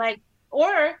doing? Like,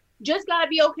 or just got to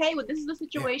be okay with this is the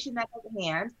situation that's at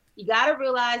hand. You got to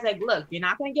realize, like, look, you're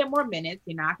not going to get more minutes.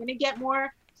 You're not going to get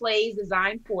more plays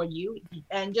designed for you,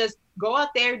 and just go out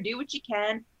there, do what you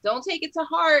can. Don't take it to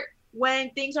heart when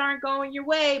things aren't going your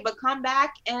way, but come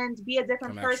back and be a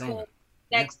different person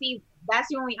next season. That's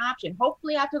the only option.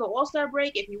 Hopefully after the All-Star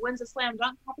break, if he wins the slam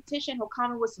dunk competition, he'll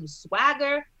come in with some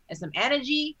swagger and some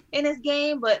energy in his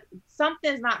game, but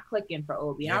something's not clicking for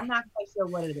Obi. Yeah. I'm not quite sure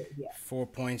what it is yet. 4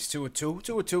 points, 2 of 2,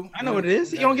 2 of 2. I know what it is.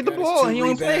 He don't get the ball and he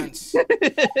don't play. I'm so what he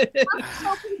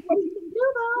can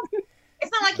do though.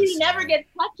 It's not like he never gets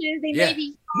touches. They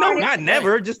maybe not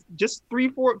never. Just 3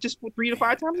 to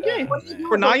 5 times a game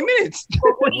for 9 minutes.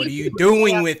 What are you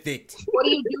doing with it? What are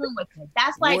you doing with it?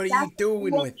 That's like what are you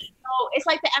doing with it? It's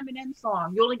like the Eminem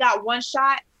song. You only got one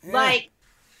shot. Yeah. Like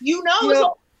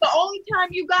so the only time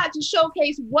you got to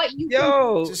showcase what you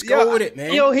can. Just go with it, man.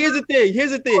 Here's the thing.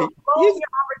 Here's your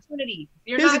opportunity.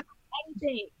 You're not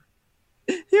doing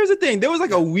anything. Here's the thing. There was like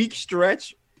a week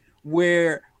stretch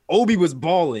where Obi was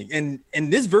balling, and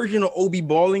this version of Obi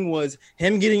balling was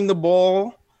him getting the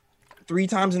ball 3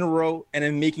 times in a row and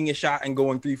then making a shot and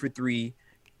going 3 for 3,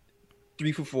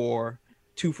 3 for 4,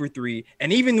 2 for 3.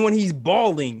 And even when he's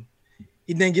balling,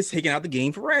 he then gets taken out the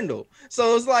game for Randall.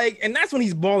 So it's like, and that's when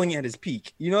he's balling at his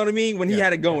peak. You know what I mean? When he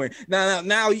had it going.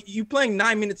 Now you playing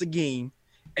 9 minutes a game,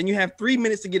 and you have 3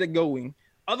 minutes to get it going.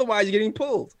 Otherwise, you're getting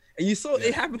pulled. And you saw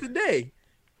it happen today.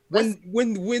 When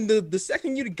the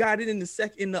second unit got it in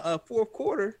the fourth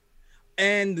quarter,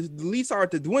 and the lead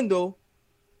started to dwindle,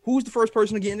 who's the first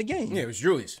person to get in the game? Yeah, it was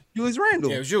Julius. Julius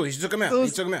Randle. Yeah, it was Julius. He took him out. So he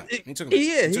took him out.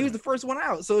 He was the first one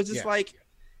out. So it's just like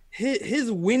his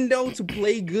window to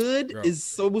play good is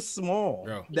so small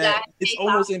that it's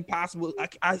almost impossible.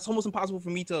 It's almost impossible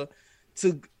for me to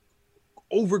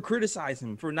over criticize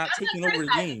him for not taking over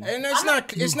the game. And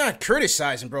it's not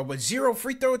criticizing, bro, but 0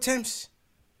 free throw attempts.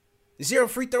 0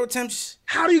 free throw attempts.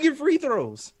 How do you get free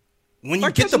throws? When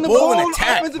you get the ball in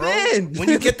attack, bro. When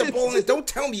you get the ball in, don't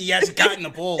tell me he hasn't gotten the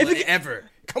ball ever.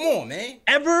 Come on, man.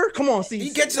 Ever? Come on, see.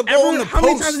 He gets the ball in the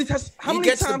post. He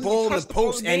gets the ball in the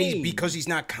post, and because he's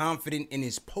not confident in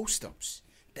his post-ups.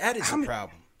 That is a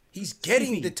problem. He's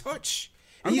getting the touch.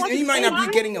 He might not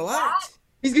be getting a lot.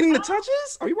 He's getting the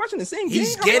touches? Are you watching the same game?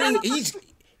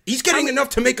 He's getting enough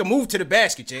to make a move to the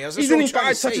basket, Jay. He's getting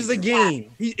 5 touches a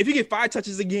game. If you get 5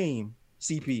 touches a game,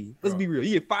 CP, let's be real.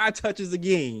 You get 5 touches a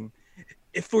game.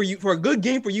 If for a good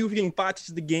game for you, if you're getting 5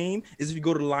 touches a game, is if you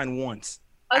go to the line once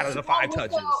out of the 5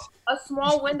 touches. A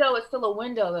small window is still a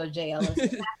window, though, Jay Ellis.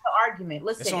 That's the argument.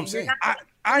 Listen, that's what I'm saying.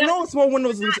 I know a small window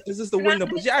is just a window,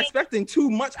 but you're expecting too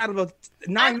much out of a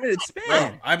 9-minute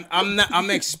span.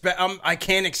 I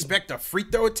can't expect a free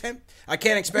throw attempt. I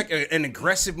can't expect an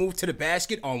aggressive move to the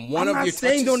basket on one of your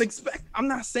touches. I'm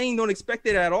not saying don't expect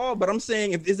it at all, but I'm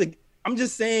saying I'm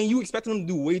just saying you expect them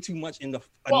to do way too much in a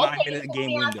 9-minute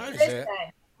game window.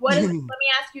 Let me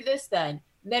ask you this then.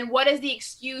 Then what is the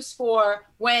excuse for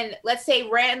when, let's say,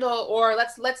 Randall or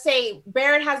let's say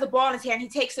Barrett has the ball in his hand, he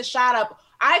takes a shot up.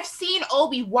 I've seen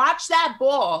Obi watch that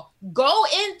ball go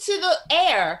into the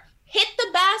air, hit the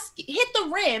basket, hit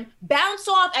the rim, bounce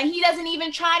off, and he doesn't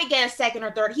even try to get a second or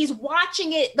third. He's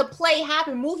watching the play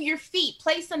happen. Move your feet,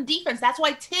 play some defense. That's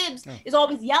why Tibbs is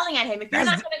always yelling at him. If you're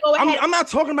not going to go ahead, I'm not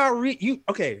talking about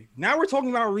okay. Now we're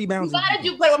talking about rebounds. You gotta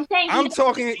do, but I'm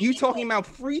saying you talking about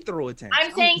free throw attempts.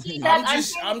 I'm saying he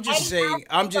does. I'm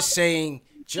just saying.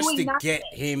 Just to get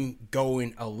him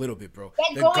going a little bit, bro.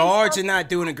 The guards are not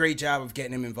doing a great job of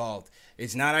getting him involved.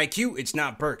 It's not IQ. It's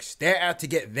not Burks. They're out to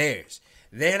get theirs.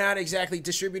 They're not exactly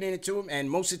distributing it to him,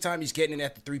 and most of the time he's getting it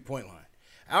at the three-point line.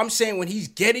 I'm saying when he's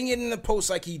getting it in the post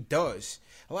like he does,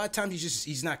 a lot of times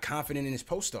he's not confident in his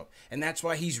post-up, and that's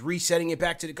why he's resetting it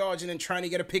back to the guards and then trying to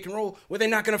get a pick and roll where they're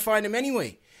not going to find him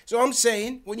anyway. So I'm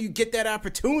saying when you get that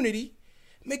opportunity,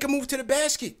 make a move to the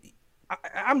basket.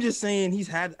 I'm just saying he's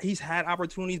had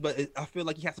opportunities, but I feel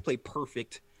like he has to play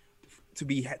perfect to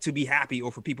be happy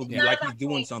or for people to be like he's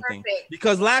doing something.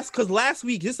 Because last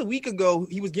week, just a week ago,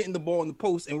 he was getting the ball in the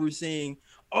post, and we were saying,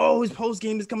 "Oh, his post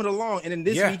game is coming along." And then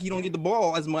this week, he don't get the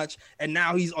ball as much, and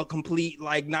now he's a complete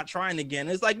not trying again.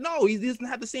 It's like no, he doesn't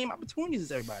have the same opportunities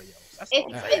as everybody else. That's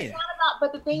all I'm saying. It's not about.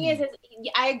 But the thing is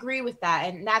I agree with that,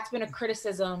 and that's been a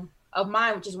criticism of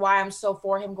mine, which is why I'm so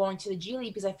for him going to the G League,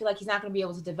 because I feel like he's not going to be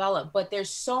able to develop. But there's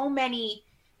so many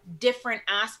different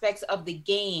aspects of the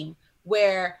game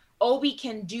where Obi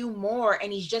can do more,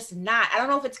 and he's just not. I don't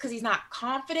know if it's because he's not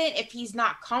confident, if he's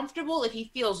not comfortable, if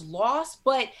he feels lost,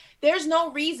 but there's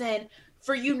no reason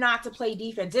for you not to play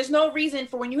defense. There's no reason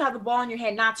for when you have the ball in your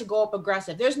hand not to go up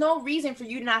aggressive. There's no reason for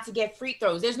you not to get free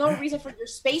throws. There's no reason for your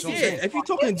spacing. If you're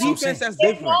talking defense, that's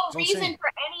different. There's no reason for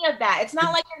any of that. It's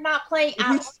not like you're not playing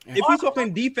out. If you're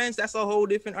talking defense, that's a whole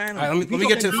different animal. Right, let me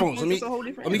get to the phones.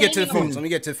 Let me get to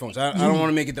the phones. I don't want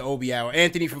to make it the Obi hour.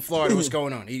 Anthony from Florida, what's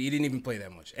going on? He didn't even play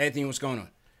that much. Anthony, what's going on?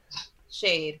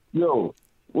 Shade. Yo,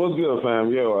 what's good,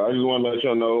 fam? Yo, I just want to let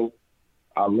y'all know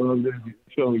I love this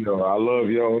show, yo. I love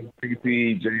y'all.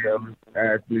 PT, JL,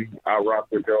 Ashley. I rock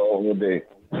with y'all all day.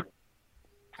 All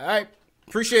right.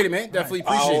 Appreciate it, man. Definitely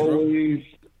appreciate it, bro. I always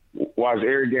watch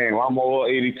every game. I'm all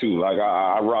 82. Like,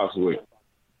 I rocks with.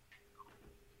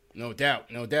 No doubt.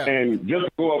 And just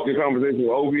to go off the conversation with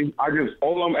Obi,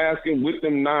 all I'm asking with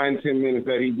them 9-10 minutes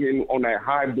that he getting on that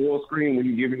high ball screen when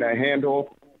he giving that handoff,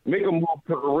 make him move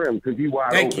to the rim because he's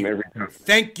wide open every time.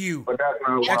 Thank you. But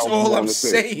that's all I'm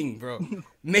saying, bro.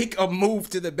 Make a move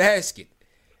to the basket.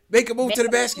 Make a move to the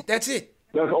basket. That's it.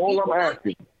 That's all I'm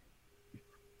asking.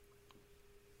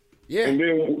 Yeah. And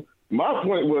then my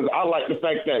point was I like the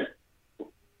fact that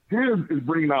Tibbs is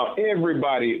bringing out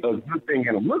everybody a good thing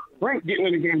in him. Look, Frank getting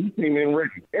in the game, he came in ready.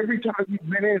 Every time he's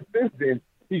been in since then,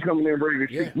 he coming in ready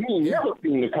to shoot. We ain't never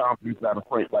seen the confidence out of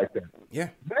Frank like that. Yeah.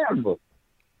 Never.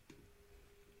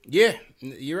 Yeah,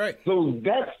 you're right. So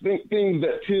that's the things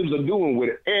that Tibbs are doing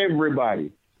with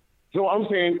everybody. So I'm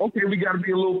saying, okay, we got to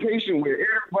be a little patient with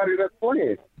everybody that's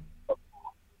playing.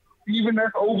 Even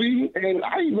that's OB, and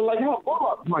I even like how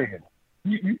Bullock's playing.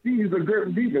 You see he's a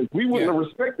great defense. We wouldn't have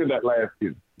respected that last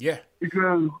year. Yeah.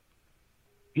 Because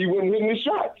he wasn't hitting his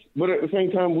shots. But at the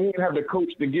same time, we didn't have the coach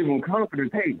to give him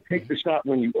confidence. Hey, take the shot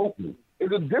when you open.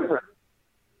 It's a difference.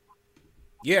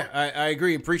 Yeah, I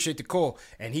agree. Appreciate the call.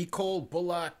 And he called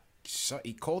Bullock,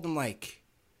 he called him like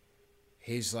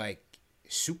his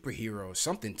superhero or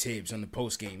something, Tibbs, on the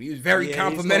post game. He was very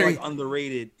complimentary. He's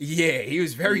underrated. Yeah, he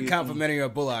was very complimentary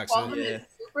of Bullock. So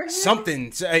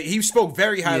something. So he spoke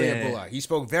very highly of Bullock. He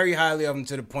spoke very highly of him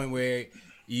to the point where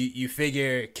you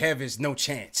figure Kev has no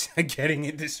chance of getting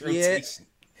in this rotation.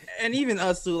 And even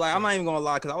us too. Like I'm not even gonna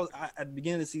lie, because at the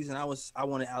beginning of the season, I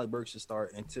wanted Alec Burks to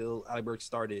start until Alec Burks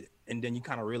started, and then you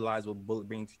kind of realize what Bullock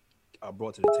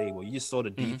brought to the table. You just saw the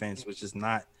defense was just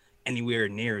not anywhere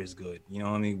near as good. You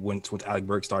know what I mean? When Alec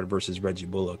Burks started versus Reggie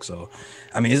Bullock. So,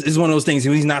 I mean, it's one of those things.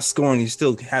 When he's not scoring, he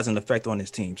still has an effect on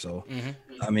his team. So,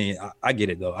 I mean, I get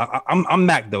it though. I'm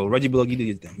Mac though. Reggie Bullock, you do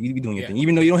your thing. You be doing your thing.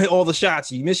 Even though you don't hit all the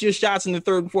shots, you miss your shots in the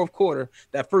third and fourth quarter.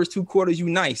 That first 2 quarters, you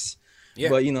nice. Yeah.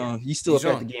 But you know, you still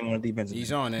affect the game on the defense.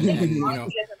 He's on, and you know.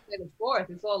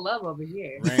 It's all love over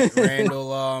here.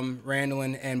 Randall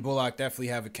and Bullock definitely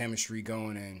have a chemistry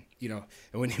going, and you know,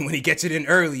 when he gets it in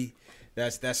early,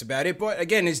 that's about it. But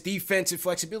again, his defensive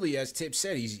flexibility, as Tip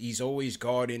said, he's always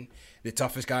guarding the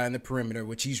toughest guy on the perimeter,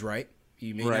 which he's right.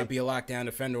 He may not be a lockdown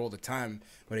defender all the time,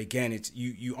 but again, it's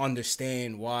you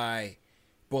understand why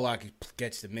Bullock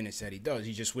gets the minutes that he does.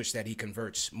 You just wish that he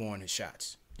converts more on his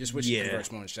shots. Just wish he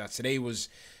converts more on his shots. Today was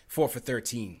 4 for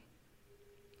 13.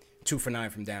 2 for 9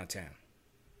 from downtown.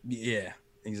 Yeah,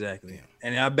 exactly. Yeah.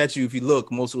 And I bet you if you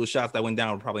look, most of the shots that went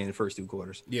down were probably in the first 2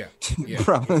 quarters. Yeah.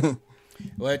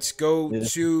 Let's go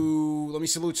to, let me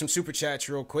salute some super chats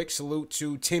real quick. Salute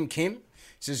to Tim Kim.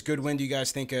 Says, good, when do you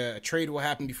guys think a trade will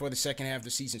happen before the second half of the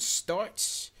season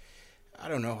starts? I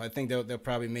don't know. I think they'll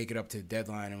probably make it up to the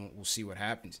deadline, and we'll see what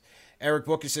happens. Eric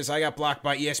Booker says, I got blocked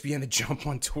by ESPN to jump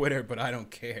on Twitter, but I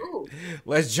don't care. Ooh.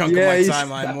 Let's jump on my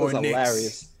timeline more Knicks.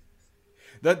 Hilarious.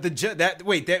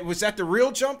 Was that the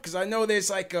real jump? Because I know there's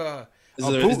like a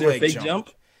is there a fake jump?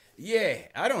 Yeah,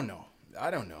 I don't know. I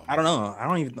don't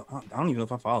even know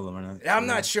if I follow them or not. I'm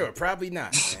not sure. Probably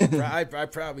not. I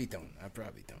probably don't.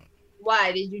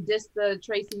 Why did you diss the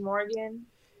Tracy Morgan?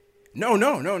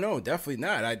 No, definitely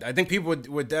not. I think people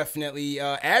were definitely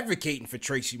advocating for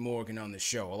Tracy Morgan on the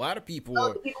show. A lot of people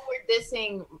were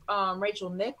dissing Rachel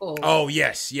Nichols. Oh,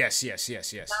 yes. Not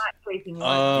Tracy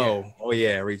Morgan. Oh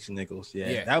yeah, Rachel Nichols.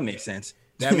 Yeah, that would make sense.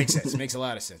 That makes sense. It makes a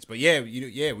lot of sense. But yeah,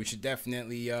 we should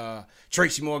definitely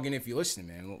Tracy Morgan, if you're listening,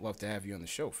 man, we'd love to have you on the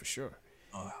show for sure.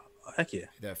 Heck yeah.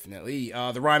 Definitely.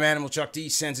 The Rhyme Animal Chuck D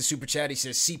sends a super chat. He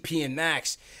says, CP and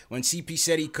Max. When CP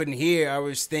said he couldn't hear, I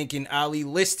was thinking Ali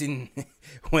Liston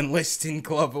when Liston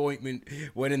glove ointment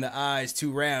went in the eyes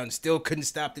 2 rounds. Still couldn't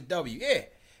stop the W. Yeah,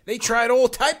 they tried all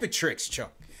type of tricks,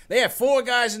 Chuck. They had 4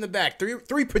 guys in the back,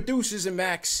 three producers and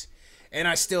Max, and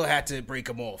I still had to break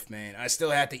them off, man. I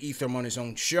still had to ether him on his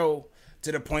own show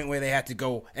to the point where they had to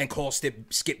go and call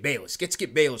Skip Bayless. Get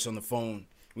Skip Bayless on the phone.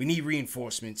 We need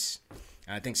reinforcements.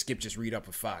 I think Skip just read up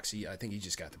with Fox. I think he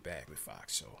just got the bag with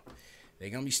Fox. So they're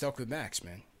going to be stuck with Max,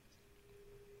 man.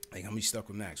 They're going to be stuck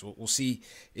with Max. We'll see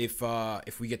if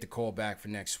we get the call back for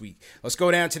next week. Let's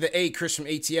go down to the A. Chris from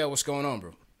ATL. What's going on,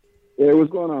 bro? Yeah,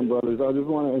 what's going on, brothers? I just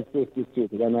want to insist this too,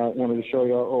 because I wanted to show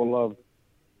y'all all love.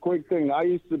 Quick thing. I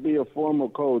used to be a former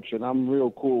coach, and I'm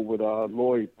real cool with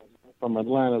Lloyd from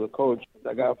Atlanta, the coach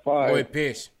that got fired. Lloyd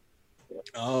Pierce.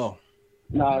 Oh.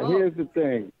 Now, here's the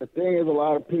thing. The thing is, a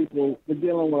lot of people, they're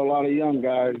dealing with a lot of young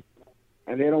guys,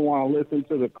 and they don't want to listen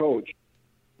to the coach.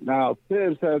 Now,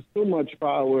 Tibbs has too much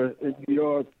power in New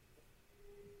York,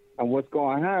 and what's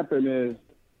going to happen is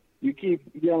you keep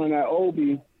yelling at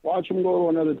Obi, watch him go to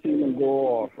another team and go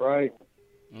off, right?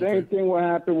 Okay. Same thing will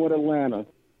happen with Atlanta.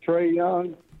 Trae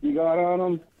Young, you got on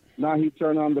him, now he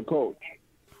turned on the coach,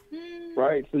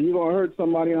 right? So you're going to hurt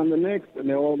somebody on the Knicks, and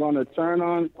they're all going to turn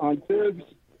on Tibbs.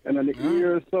 And in a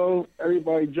year or so,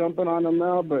 everybody jumping on him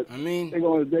now, but I mean, they're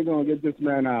gonna get this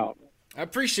man out. I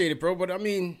appreciate it, bro, but I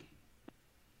mean,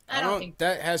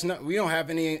 we don't have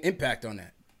any impact on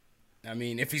that. I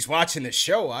mean, if he's watching the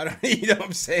show, I don't, you know what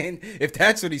I'm saying? If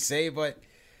that's what he's saying, but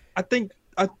I think,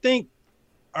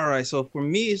 all right. So for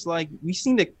me, it's like we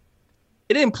seen it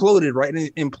imploded, right?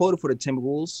 It imploded for the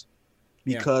Timberwolves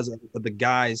because of the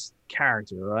guy's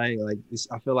character, right? Like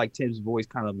I feel like Tim's voice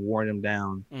kind of wore them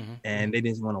down, and they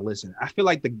didn't want to listen. I feel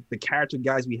like the character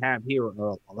guys we have here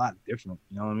are a lot different.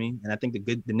 You know what I mean? And I think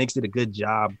the Knicks did a good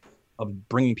job of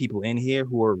bringing people in here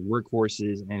who are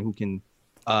workhorses and who can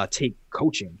take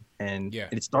coaching. And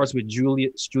it starts with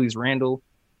Julius Randle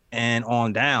and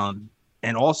on down.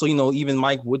 And also, you know, even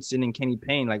Mike Woodson and Kenny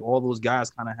Payne, like all those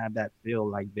guys kind of have that feel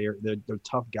like they're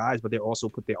tough guys, but they also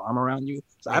put their arm around you.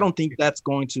 So I don't think that's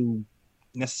going to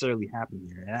necessarily happen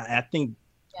here. And I think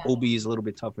Obi is a little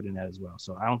bit tougher than that as well.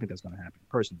 So I don't think that's going to happen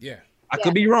personally. Yeah. I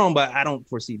could be wrong, but I don't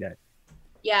foresee that.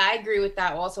 Yeah, I agree with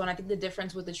that also. And I think the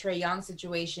difference with the Trae Young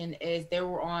situation is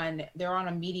they're on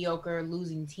a mediocre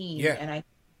losing team. Yeah. And I think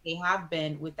they have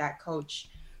been with that coach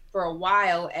for a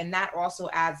while, and that also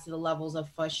adds to the levels of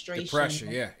frustration. The pressure,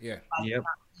 not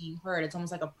being heard. It's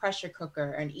almost like a pressure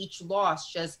cooker, and each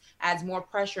loss just adds more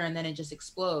pressure, and then it just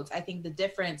explodes. I think the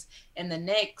difference in the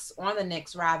Knicks,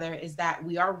 is that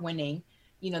we are winning,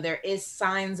 there is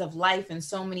signs of life in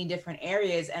so many different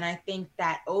areas. And I think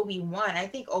that I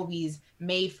think Obi's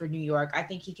made for New York. I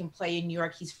think he can play in New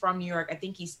York. He's from New York. I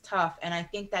think he's tough. And I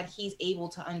think that he's able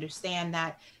to understand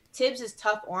that Tibbs is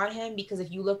tough on him, because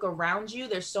if you look around you,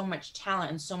 there's so much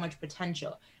talent and so much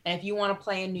potential. And if you want to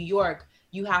play in New York,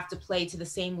 you have to play to the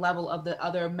same level of the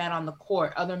other men on the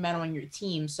court, other men on your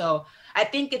team. So I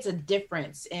think it's a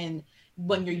difference in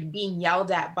when you're being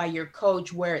yelled at by your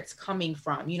coach, where it's coming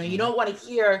from. You don't want to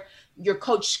hear your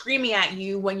coach screaming at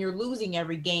you when you're losing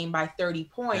every game by 30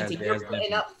 points and you're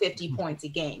putting up 50 points a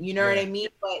game. You know what I mean?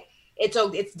 But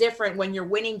it's different when you're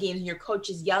winning games and your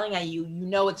coach is yelling at you.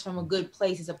 It's from a good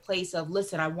place. It's a place of,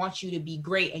 listen, I want you to be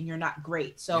great, and you're not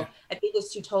great. So I think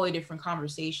it's two totally different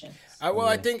conversations.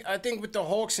 I think with the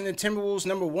Hawks and the Timberwolves,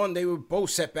 number one, they were both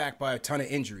set back by a ton of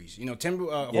injuries.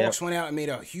 Hawks went out and made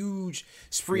a huge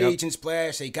free agent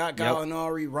splash. They got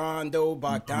Gallinari, Rondo,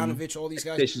 Bogdanovich, all these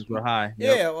guys. Expectations were high.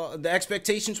 Yeah, well, the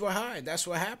expectations were high. That's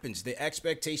what happens. The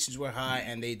expectations were high,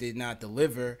 and they did not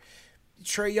deliver.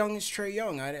 Trae Young is Trae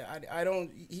Young. I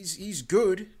don't. He's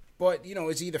good, but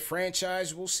it's either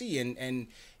franchise. We'll see. And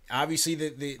obviously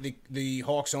the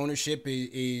Hawks ownership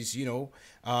is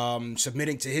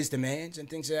submitting to his demands and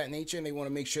things of that nature, and they want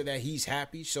to make sure that he's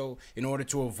happy. So in order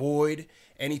to avoid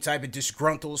any type of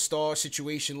disgruntled star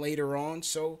situation later on,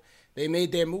 so they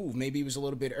made their move. Maybe it was a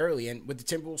little bit early. And with the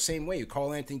Timberwolves, same way.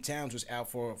 Karl Anthony Towns was out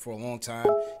for a long time.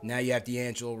 Now you have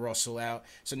D'Angelo Russell out.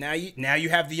 So now you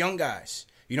have the young guys.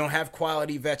 You don't have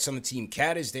quality vets on the team.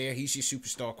 Cat is there. He's your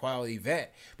superstar quality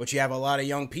vet. But you have a lot of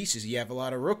young pieces. You have a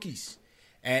lot of rookies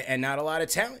and not a lot of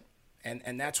talent.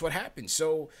 And that's what happens.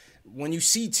 So when you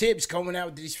see Tibbs coming out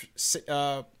with these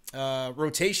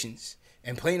rotations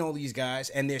and playing all these guys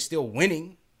and they're still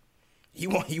winning, he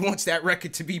wants that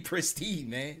record to be pristine,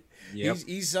 man. Yep.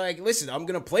 He's like, listen, I'm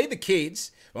going to play the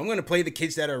kids. But I'm going to play the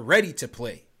kids that are ready to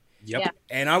play. Yep. Yeah.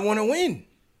 And I want to win.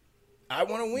 I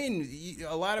want to win.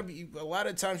 A lot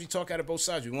of times we talk out of both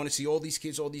sides. We want to see all these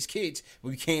kids, but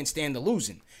we can't stand the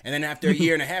losing. And then after a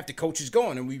year and a half, the coach is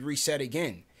gone and we reset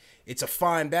again. It's a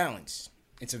fine balance.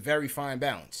 It's a very fine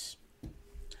balance.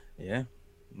 Yeah,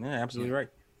 absolutely right.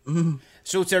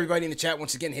 So to everybody in the chat,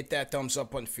 once again, hit that thumbs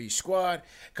up button for your squad.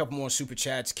 A couple more super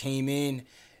chats came in.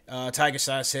 Tiger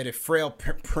Size said, if Frail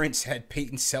Prince had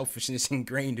Peyton's selfishness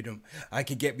ingrained in him, I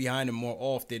could get behind him more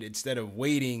often instead of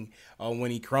waiting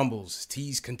when he crumbles.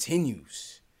 Tease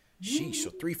continues. Sheesh, so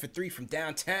 3 for 3 from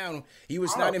downtown. He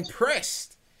was not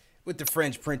impressed with the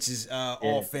French Prince's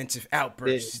offensive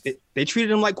outburst. They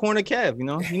treated him like Corner Kev,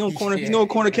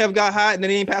 Corner Kev got hot and then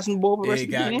he ain't passing the ball for the rest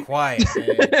of the game. It got quiet, man.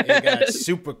 It got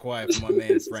super quiet for my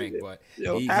man Frank, but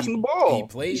passing the ball. He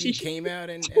played, he came out,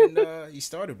 and he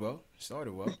started well.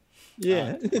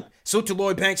 Yeah. Salute to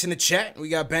Lloyd Banks in the chat. We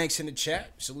got Banks in the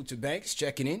chat. Salute to Banks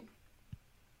checking in.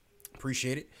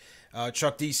 Appreciate it.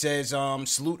 Chuck D says,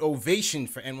 salute ovation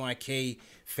for NYK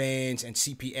fans and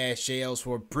CP Ash JLs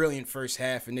for a brilliant first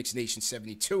half of Knicks Nation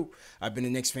 72. I've been a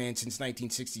Knicks fan since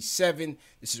 1967.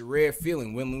 This is a rare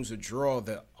feeling. Win, lose, or draw,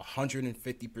 the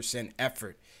 150%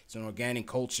 effort. It's an organic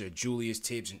culture. Julius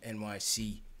Tibbs and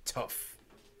NYC tough.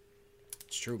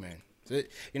 It's true, man.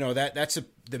 That's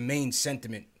the main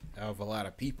sentiment of a lot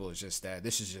of people, is just that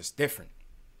this is just different.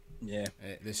 Yeah,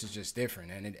 this is just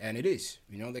different, and it is.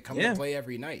 They come to play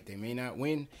every night. They may not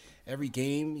win every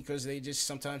game because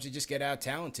sometimes they just get out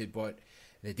talented, but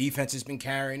the defense has been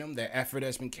carrying them. Their effort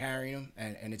has been carrying them,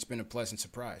 and it's been a pleasant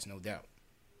surprise, no doubt.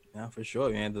 Yeah, for sure,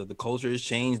 man. The culture has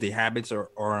changed. The habits are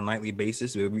on a nightly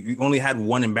basis. We only had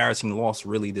one embarrassing loss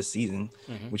really this season,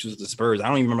 which was the Spurs. I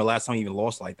don't even remember last time we even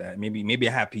lost like that. Maybe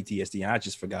I have PTSD and I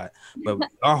just forgot. But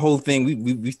our whole thing,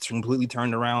 we completely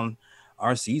turned around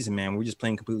our season, man. We're just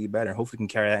playing completely better. Hopefully we can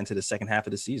carry that into the second half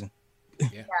of the season.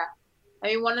 Yeah. I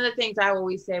mean, one of the things I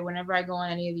always say whenever I go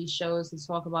on any of these shows to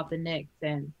talk about the Knicks,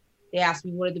 and they ask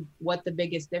me what the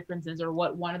biggest differences, or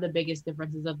what one of the biggest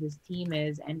differences of this team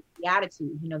is, and the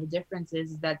attitude. The difference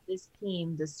is that this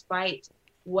team, despite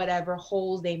whatever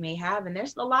holes they may have, and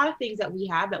there's a lot of things that we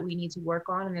have that we need to work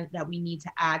on and that we need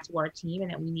to add to our team and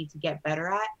that we need to get better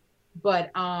at. But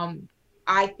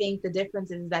I think the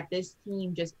difference is that this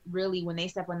team just really, when they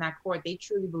step on that court, they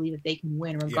truly believe that they can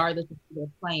win regardless of who they're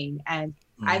playing. And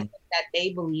I think that they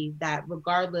believe that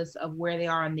regardless of where they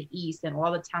are in the East and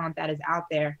all the talent that is out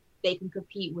there, they can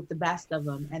compete with the best of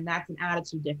them. And that's an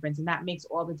attitude difference. And that makes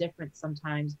all the difference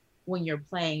sometimes when you're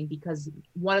playing, because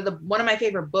one of my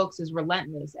favorite books is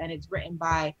Relentless, and it's written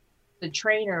by the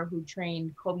trainer who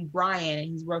trained Kobe Bryant,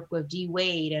 and he's worked with D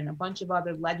Wade and a bunch of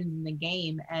other legends in the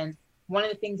game. And one of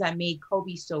the things that made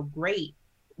Kobe so great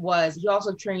was he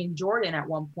also trained Jordan at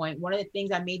one point. One of the things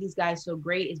that made these guys so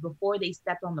great is before they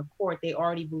stepped on the court, they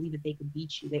already believed that they could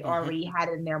beat you. They already had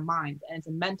it in their minds, and it's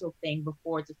a mental thing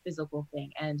before it's a physical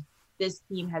thing. And this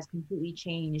team has completely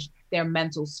changed their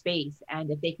mental space. And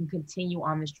if they can continue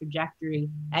on this trajectory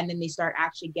and then they start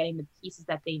actually getting the pieces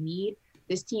that they need,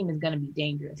 this team is going to be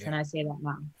dangerous. Yeah. And I say that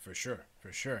now. For sure.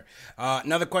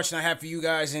 Another question I have for you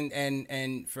guys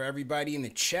and for everybody in the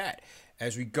chat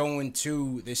as we go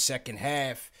into the second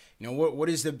half, you know, what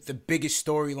is the biggest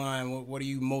storyline? What are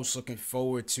you most looking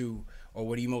forward to, or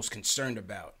what are you most concerned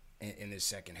about in the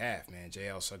second half, man?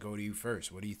 JL, so I'll go to you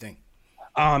first. What do you think?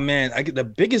 Oh man, the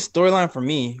biggest storyline for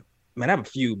me, man, I have a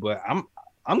few, but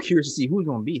I'm curious to see who's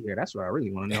going to be here. That's what I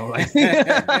really want to know. Like,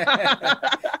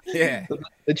 yeah.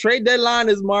 The trade deadline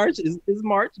is March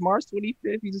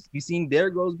 25th. We've seen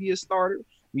Derrick Rose be a starter.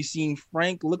 We've seen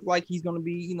Frank look like he's going to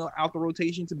be, you know, out the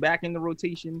rotation to back in the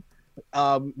rotation.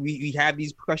 We have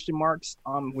these question marks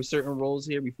with certain roles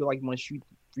here. We feel like we want to shoot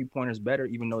 3-pointers better,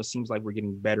 even though it seems like we're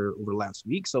getting better over the last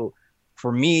week. So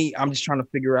for me, I'm just trying to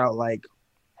figure out like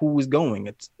who is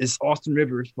going. It's Austin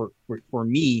Rivers for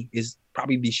me is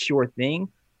probably the sure thing.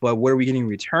 But what are we getting in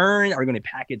return? Are we going to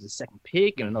package a second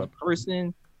pick and another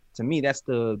person? To me, that's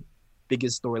the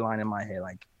biggest storyline in my head.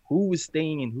 Like, who is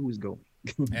staying and who is going?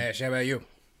 Ash, how about you?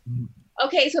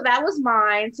 Okay, so that was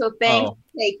mine. So thanks for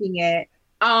taking it.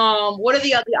 What are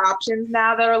the other options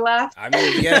now that are left? I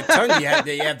mean, you got a ton. You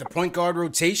have the point guard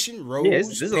rotation,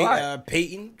 Rose,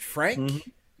 Peyton,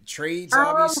 Frank, trades,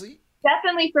 obviously.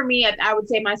 Definitely for me, I would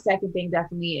say my second thing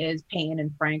definitely is Peyton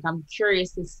and Frank. I'm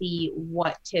curious to see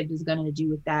what Tibbs is going to do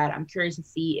with that. I'm curious to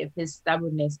see if his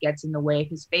stubbornness gets in the way, if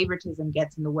his favoritism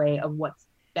gets in the way of what's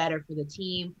better for the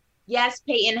team. Yes,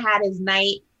 Peyton had his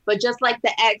night, but just like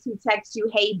the ex who texts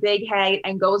you, hey, big head,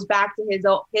 and goes back to his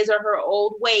or her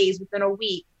old ways within a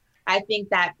week, I think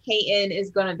that Peyton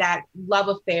that love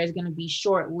affair is going to be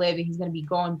short-lived. He's going to be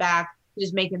going back to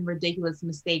just making ridiculous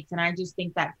mistakes. And I just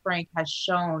think that Frank has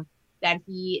shown that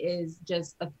he is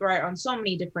just a threat on so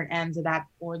many different ends of that,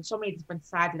 or on so many different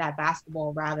sides of that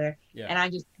basketball, rather. Yeah. And I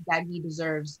just think that he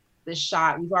deserves the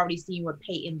shot. We've already seen what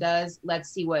Peyton does.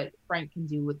 Let's see what Frank can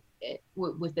do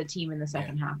with the team in the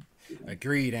second half.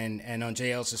 Agreed. And on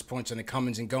Jay Elsa's points on the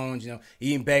comings and goings, you know,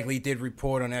 Ian Begley did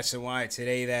report on SNY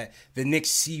today that the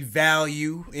Knicks see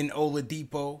value in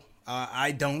Oladipo.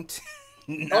 I don't.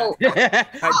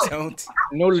 I don't.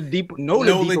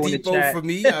 Oladipo for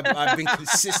me. I've been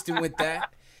consistent with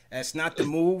that. That's not the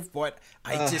move, but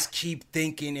I just keep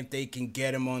thinking if they can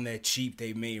get him on that cheap,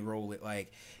 they may roll it.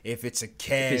 Like if it's a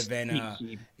Kev and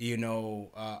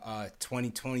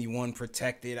 2021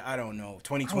 protected, I don't know.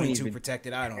 2022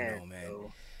 protected, I don't know, man.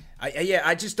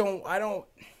 I just don't. I don't.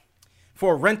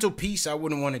 For a rental piece, I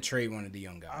wouldn't want to trade one of the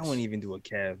young guys. I wouldn't even do a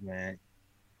Kev, man.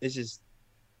 It's just.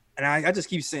 And I just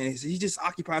keep saying he just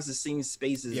occupies the same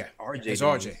space as RJ. As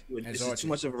RJ. It's just too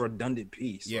much of a redundant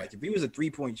piece. Yeah. Like if he was a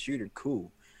 3-point shooter,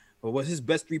 cool. But what his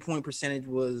best 3-point percentage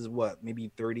was maybe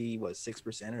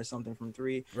 6% or something from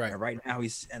three. Right. And right now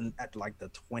he's at like the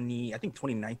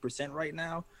 29% right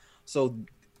now. So,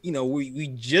 you know, we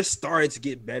just started to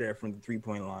get better from the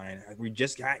 3-point line. We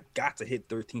just got to hit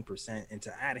 13%, and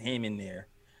to add him in there,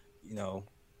 you know,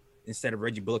 instead of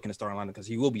Reggie Bullock in the starting lineup, because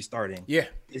he will be starting. Yeah,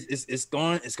 it's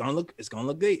gonna look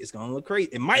great. It's gonna look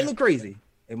crazy. It might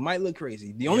look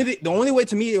crazy. The only way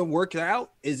to me it'll work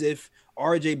out is if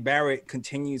RJ Barrett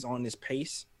continues on this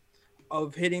pace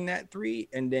of hitting that three,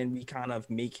 and then we kind of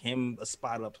make him a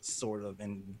spot up sort of,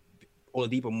 and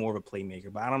Oladipo more of a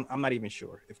playmaker. But I'm not even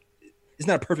sure if it's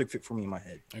not a perfect fit for me in my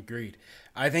head. Agreed.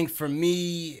 I think for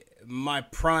me, my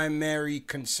primary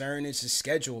concern is the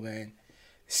schedule, man.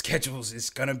 Schedules is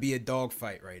going to be a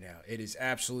dogfight right now. It is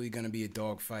absolutely going to be a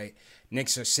dogfight.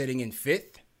 Knicks are sitting in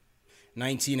 5th,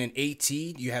 19 and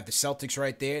 18. You have the Celtics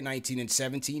right there, 19 and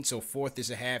 17. So 4th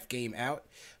is a half game out.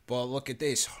 But look at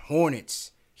this.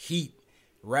 Hornets, Heat,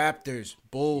 Raptors,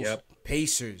 Bulls,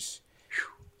 Pacers.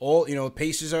 All, you know,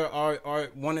 Pacers are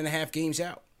 1.5 games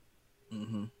out.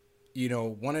 Mm-hmm. You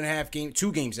know,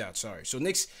 2 games out, sorry. So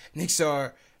Knicks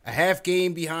are a half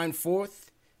game behind 4th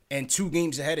and 2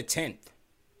 games ahead of 10th.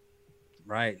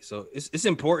 Right. So it's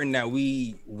important that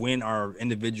we win our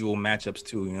individual matchups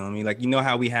too. You know what I mean? Like, you know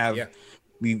how we have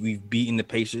we've beaten the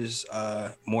Pacers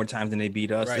more times than they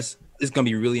beat us. Right. It's going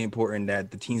to be really important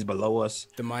that the teams below us,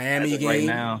 the Miami game, right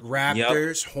now,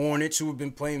 Raptors, Hornets, who have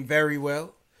been playing very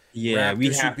well. Yeah,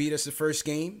 Raptors who beat us the first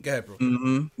game. Go ahead, bro.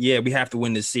 Mm-hmm. Yeah, we have to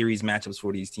win the series matchups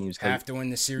for these teams. Have to win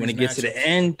the series. When it gets to the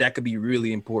end, that could be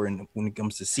really important when it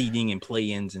comes to seeding and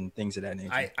play-ins and things of that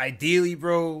nature. Ideally,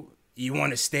 bro, you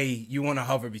want to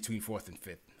hover between 4th and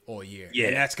 5th all year. Yeah,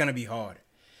 and that's gonna be hard.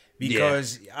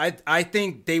 because I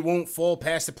think they won't fall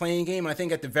past the playing game. I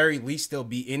think at the very least they'll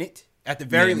be in it. At the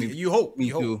very least, you hope. Me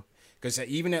too. Because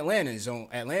even Atlanta's only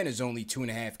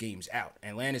 2.5 games out.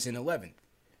 Atlanta's in 11th.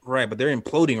 Right, but they're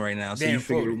imploding right now. So you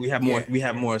figure we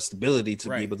have more stability to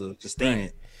be able to sustain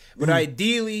it. But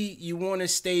ideally, you want to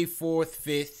stay 4th,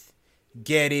 5th,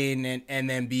 get in, and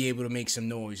then be able to make some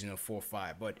noise in a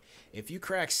 4-5. But if you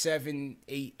crack 6, 7,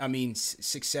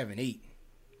 8,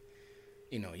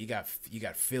 you got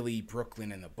Philly,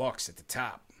 Brooklyn, and the Bucks at the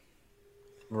top.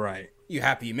 Right. You're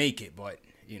happy you make it, but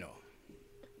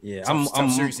yeah, I'm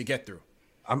serious to get through.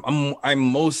 I'm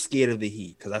most scared of the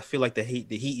Heat because I feel like the Heat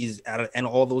is out of, and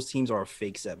all those teams are a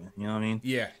fake 7. You know what I mean?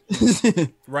 Yeah.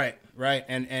 right.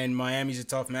 And Miami's a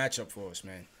tough matchup for us,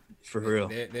 man. For real,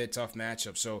 they're a tough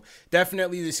matchup. So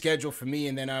definitely the schedule for me.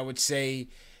 And then I would say,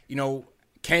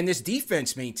 can this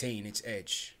defense maintain its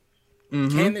edge?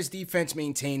 Mm-hmm. Can this defense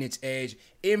maintain its edge,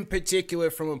 in particular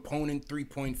from opponent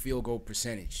 3-point field goal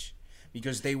percentage?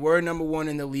 Because they were number 1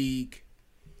 in the league.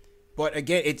 But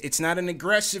again, it's not an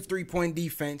aggressive 3-point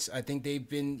defense. I think they've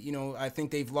been, I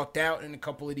think they've lucked out in a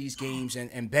couple of these games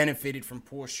and benefited from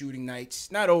poor shooting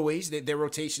nights. Not always. Their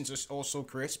rotations are also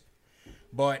crisp.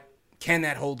 But can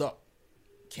that hold up?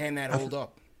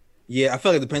 Yeah, I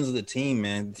feel like it depends on the team,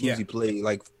 man. The teams you play.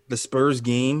 Like the Spurs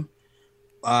game,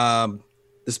 the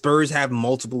Spurs have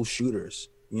multiple shooters.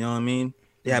 You know what I mean?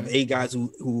 They have 8 guys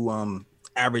who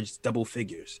average double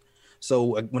figures.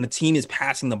 So when a team is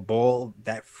passing the ball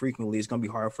that frequently, it's going to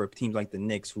be hard for teams like the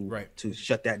Knicks to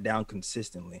shut that down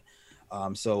consistently.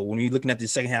 So when you're looking at the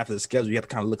second half of the schedule, you have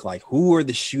to kind of look like who are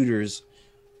the shooters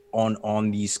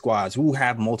on these squads who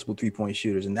have multiple 3-point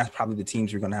shooters, and that's probably the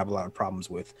teams you're going to have a lot of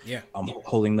problems with. Yeah,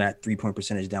 holding that 3-point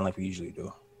percentage down like we usually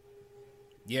do.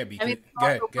 Yeah,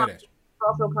 go ahead.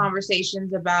 Also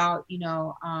conversations about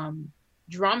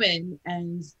Drummond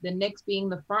and the Knicks being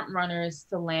the front runners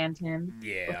to land him.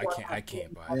 Yeah, I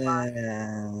can't buy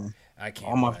that. I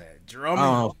can't buy that.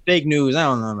 Drummond. Fake news. I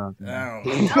don't know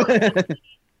that.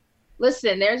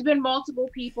 Listen, there's been multiple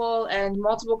people and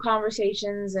multiple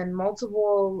conversations and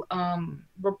multiple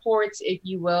reports, if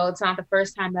you will. It's not the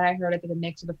first time that I heard it that the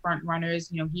Knicks are the front runners.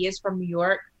 He is from New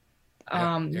York.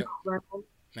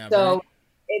 So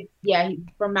he's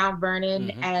from Mount Vernon.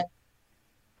 Mm-hmm. And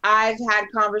I've had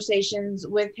conversations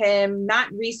with him,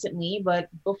 not recently, but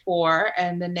before,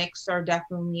 and the Knicks are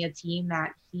definitely a team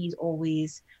that he's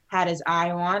always had his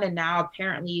eye on, and now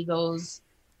apparently those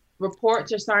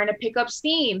reports are starting to pick up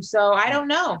steam. So I don't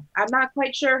know. I'm not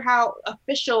quite sure how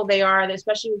official they are,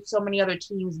 especially with so many other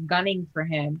teams gunning for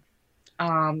him.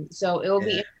 So it'll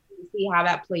be interesting to see how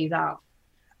that plays out.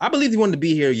 I believe he wanted to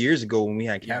be here years ago when we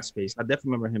had cap space. I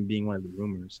definitely remember him being one of the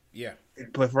rumors. Yeah.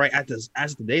 But as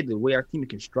of today, the way our team is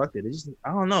constructed, it's just, I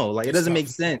don't know. Like, it doesn't make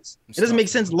sense. It doesn't make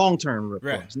sense long term.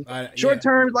 Right. Short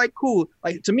term, like, cool.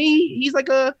 Like, to me, he's like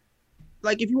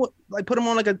if you want, like, put him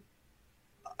on like a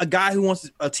guy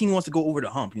a team who wants to go over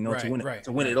the hump,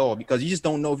 to win it all, because you just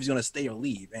don't know if he's going to stay or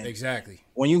leave. And exactly.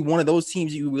 When you're one of those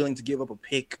teams, you're willing to give up a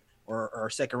pick or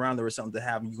a second rounder or something to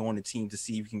have you go on the team to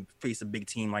see if you can face a big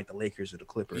team like the Lakers or the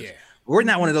Clippers. Yeah. We're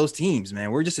not one of those teams,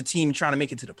 man. We're just a team trying to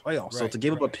make it to the playoffs. So to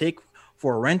give up a pick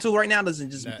for a rental right now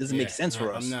doesn't make sense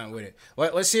for us. I'm not with it.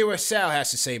 Let's hear what Sal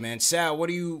has to say, man. Sal, what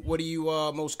are you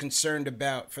most concerned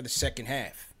about for the second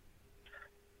half?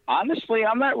 Honestly,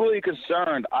 I'm not really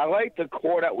concerned. I like the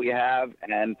core that we have,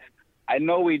 and I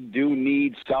know we do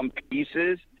need some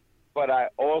pieces, but I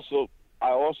also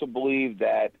believe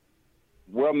that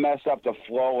we'll mess up the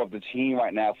flow of the team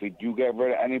right now if we do get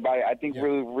rid of anybody. I think we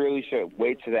really should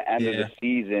wait to the end of the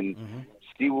season,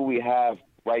 see what we have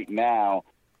right now,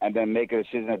 and then make a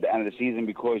decision at the end of the season,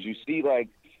 because you see, like,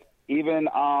 even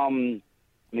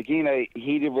Nagina,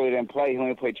 he didn't play. He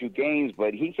only played 2 games,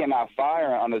 but he came out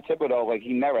firing on the Thibodeau like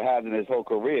he never has in his whole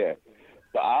career.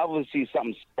 So I obviously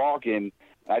something sparking.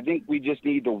 I think we just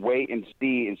need to wait and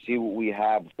see what we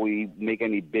have before we make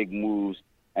any big moves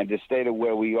and just stay to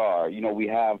where we are. We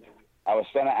have our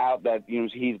center out that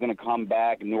he's going to come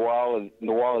back. New Orleans,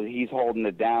 he's holding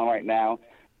it down right now.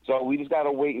 So we just got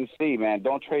to wait and see, man.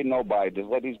 Don't trade nobody. Just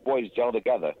let these boys gel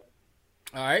together.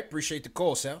 All right. Appreciate the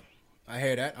call, Sal. I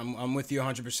hear that. I'm with you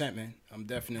 100%, man. I'm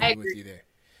definitely with you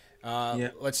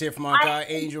there. Let's hear from our guy,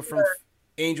 Angel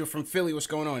from Philly. What's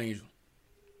going on, Angel?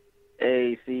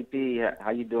 Hey, CP.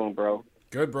 How you doing, bro?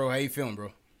 Good, bro. How you feeling,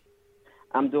 bro?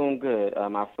 I'm doing good.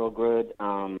 I feel good.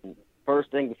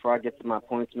 First thing, before I get to my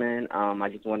points, man, I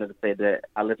just wanted to say that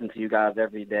I listen to you guys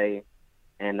every day,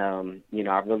 and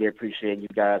I really appreciate you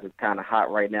guys. It's kind of hot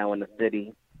right now in the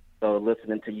city, so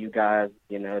listening to you guys,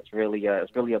 it's really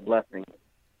a blessing.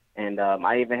 And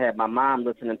I even had my mom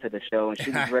listening to the show, and she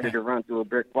was ready to run through a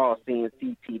brick wall seeing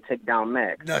CT take down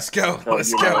Max. Let's go. So,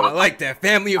 let's go. I like that.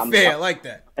 Family affair. I like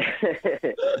that.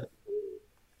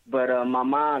 But my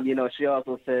mom, she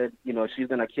also said, she's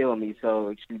going to kill me.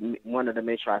 So she wanted to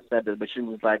make sure I said this. But she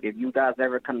was like, if you guys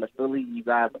ever come to Philly, you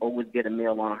guys always get a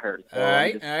meal on her. So all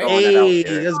right. Hey,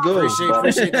 let's go.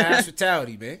 Appreciate the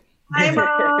hospitality, man. Hi,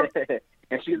 Mom.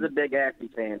 And she's a big Ashley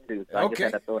fan, too. So I just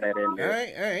had to throw that in there.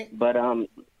 All right. But,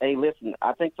 hey, listen,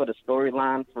 I think for the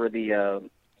storyline for the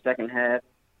second half,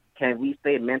 can we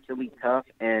stay mentally tough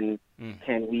and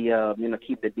can we,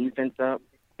 keep the defense up?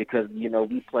 Because,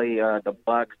 we play the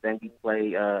Bucks, then we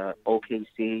play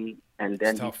OKC, and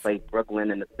then we play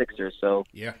Brooklyn and the Sixers. So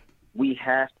we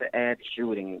have to add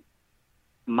shooting.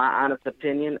 My honest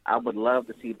opinion, I would love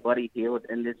to see Buddy Hield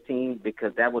in this team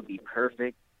because that would be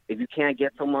perfect. If you can't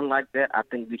get someone like that, I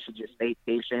think we should just stay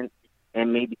patient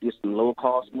and maybe do some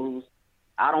low-cost moves.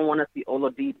 I don't want to see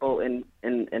Oladipo in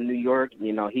New York.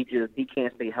 He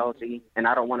can't stay healthy, and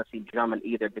I don't want to see Drummond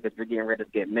either because we're getting ready to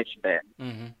get Mitch back.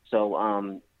 Mm-hmm.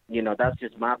 So, that's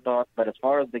just my thoughts. But as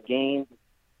far as the game,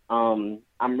 I'm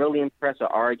really impressed with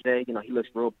RJ. He looks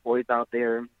real poised out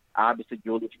there. Obviously,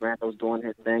 Julius Randle's doing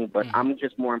his thing, but I'm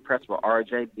just more impressed with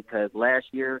RJ because last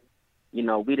year, we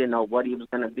didn't know what he was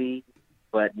going to be.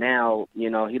 But now,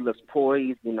 he looks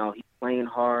poised. He's playing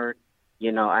hard.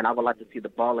 And I would like to see the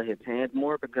ball in his hands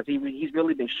more because he's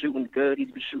really been shooting good.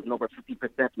 He's been shooting over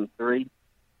 50% from three.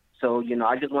 So,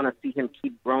 I just want to see him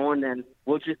keep growing, and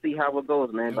we'll just see how it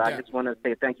goes, man. But I just want to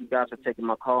say thank you guys for taking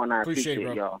my call, and I appreciate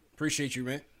y'all. Appreciate you,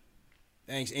 man.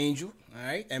 Thanks, Angel. All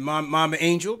right. And Mama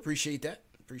Angel, appreciate that.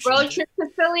 Road trip to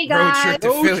Philly, guys. Road trip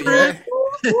to Philly, yeah.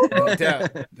 No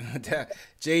doubt.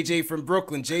 JJ from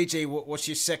Brooklyn. JJ, what's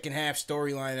your second half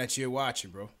storyline that you're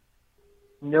watching, bro?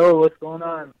 Yo, what's going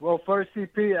on? Well, first,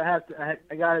 CP,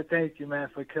 I gotta thank you, man,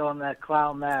 for killing that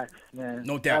clown Max, man.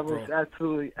 No doubt, bro. That was bro.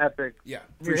 absolutely epic. Yeah,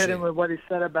 you hit him with what he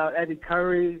said about Eddie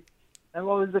Curry. And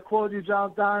what was the quote you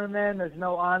dropped on, man? There's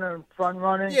no honor in front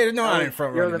running. Yeah, there's no honor in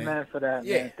front running. You're the man for that,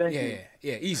 man. Thank you.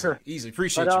 Yeah, easily.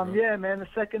 Appreciate you, bro. Yeah, man, the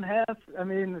second half,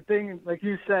 the thing, like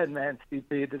you said, man,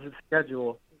 CP, this is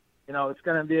schedule. It's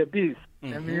going to be a beast.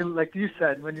 Mm-hmm. Like you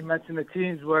said, when you mentioned the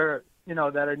teams where,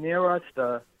 that are near us,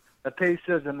 the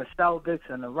Pacers and the Celtics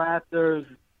and the Raptors,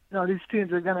 these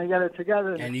teams are going to get it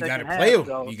together. And you got to play them.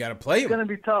 So you got to play them. It's going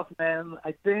to be tough, man.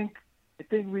 I think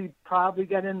we probably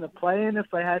get in the play-in,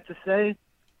 if I had to say.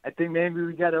 I think maybe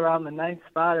we get around the 9th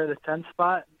spot or the 10th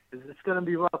spot because it's going to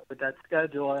be rough with that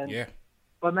schedule.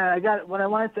 But, man, what I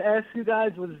wanted to ask you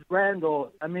guys was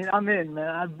Randle. I'm in,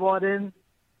 man. I've bought in.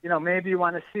 Maybe you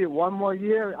want to see it one more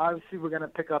year. Obviously, we're going to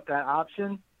pick up that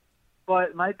option.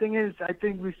 But my thing is, I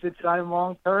think we should sign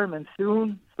long-term and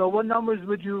soon. So what numbers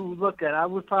would you look at? I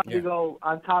would probably go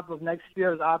on top of next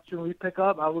year's option we pick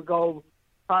up. I would go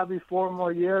probably 4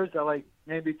 more years at like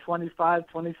maybe $25,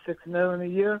 $26 million a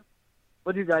year.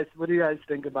 What do you guys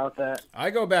think about that?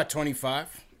 I go about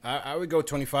 25. I would go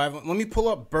 25. Let me pull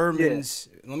up Berman's.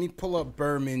 Let me pull up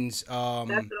Berman's tweet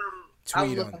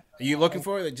on. Are you looking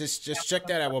for it? Just check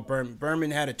that out. Well,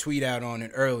 Berman had a tweet out on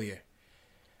it earlier.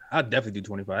 I'll definitely do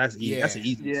 25. That's easy. That's an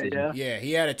easy decision. Yeah,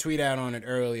 he had a tweet out on it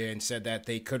earlier and said that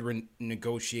they could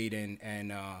negotiate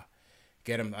and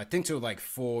get him, I think, to like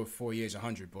 4 years,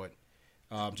 100. But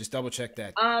just double check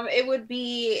that.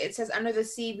 It says under the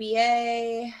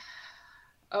CBA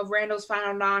of Randle's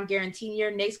final non-guaranteed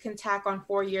year, Knicks can tack on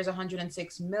 4 years,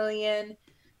 $106 million.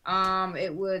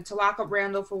 It would to lock up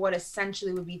Randle for what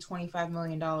essentially would be $25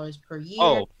 million per year.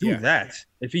 Oh, do that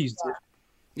if he's.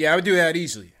 Yeah, I would do that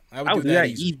easily. I would do that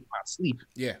easily. Easy in my sleep.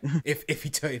 Yeah, if he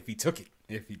took it,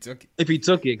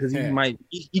 because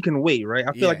he can wait, right?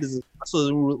 I feel like this is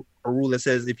also a rule that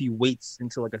says if he waits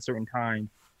until like a certain time,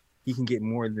 he can get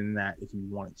more than that if he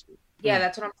wanted to. Yeah,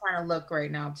 that's what I'm trying to look right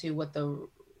now too. What the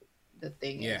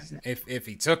thing is. If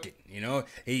he took it,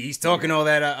 he's talking all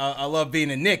that. I love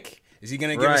being a Knick. Is he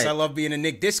gonna give us I love being a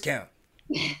Knick discount?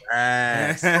 He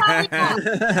about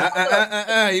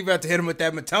to hit him with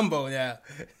that Mutombo now.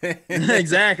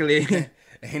 Exactly.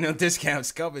 Ain't no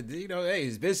discounts covered. Hey,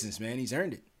 his business, man. He's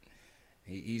earned it.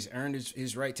 He's earned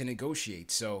his right to negotiate.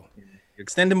 So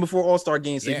extend him before All-Star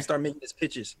games so he can start making his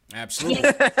pitches. Absolutely.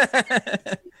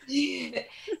 It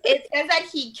says that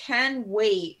he can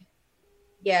wait.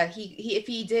 Yeah, if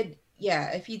he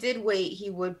did wait, he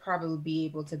would probably be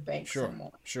able to bank some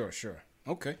more. Sure.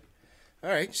 Okay. All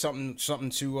right, something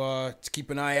to keep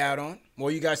an eye out on. What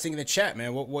are you guys think in the chat,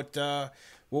 man? What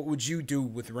would you do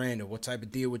with Randle? What type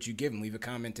of deal would you give him? Leave a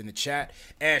comment in the chat.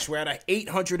 Ash, we're at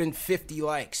 850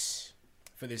 likes.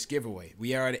 for this giveaway.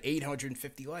 We are at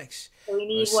 850 likes. So we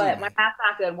need what? My math's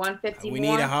not good. 150 We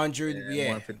more? need 100.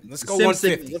 Yeah. Let's go Sim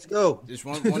 150. Let's go. Just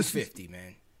 150,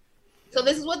 man. So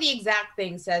this is what the exact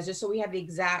thing says, just so we have the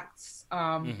exact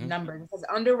number. It says,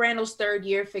 under Randall's third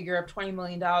year figure of $20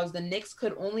 million, the Knicks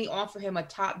could only offer him a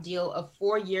top deal of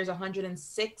 4 years,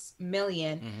 $106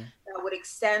 million, that would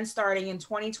extend starting in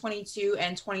 2022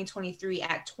 and 2023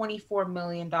 at $24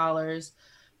 million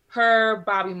per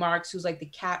Bobby Marks, who's like the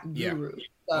cap guru.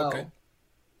 So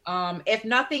if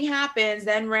nothing happens,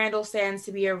 then Randall stands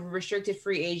to be a restricted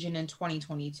free agent in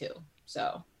 2022.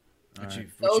 So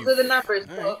those are the numbers,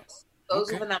 folks.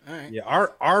 Those are the numbers. Right. Yeah,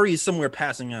 Ari's somewhere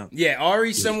passing out. Yeah,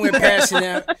 Ari's somewhere passing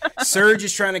out. Serge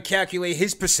is trying to calculate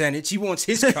his percentage. He wants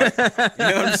his cut. You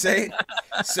know what I'm saying?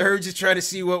 Serge is trying to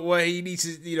see what he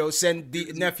needs to, send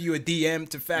the nephew a DM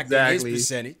to factor in his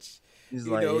percentage. He's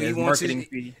like, he wants marketing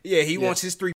fee. Yeah, he wants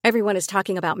his 3. Everyone is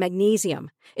talking about magnesium.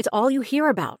 It's all you hear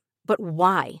about. But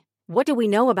why? What do we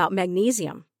know about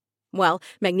magnesium? Well,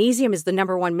 magnesium is the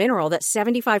number one mineral that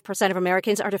 75% of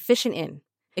Americans are deficient in.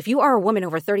 If you are a woman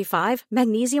over 35,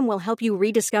 magnesium will help you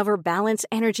rediscover balance,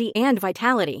 energy, and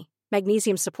vitality.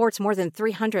 Magnesium supports more than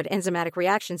 300 enzymatic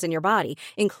reactions in your body,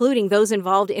 including those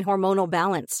involved in hormonal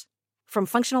balance. From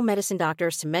functional medicine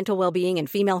doctors to mental well-being and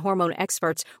female hormone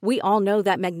experts, we all know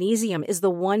that magnesium is the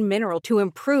one mineral to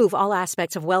improve all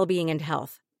aspects of well-being and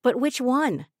health. But which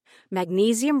one?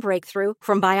 Magnesium Breakthrough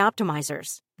from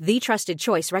Bioptimizers, the trusted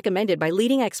choice recommended by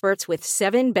leading experts with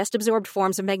 7 best-absorbed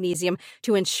forms of magnesium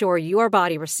to ensure your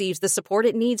body receives the support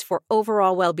it needs for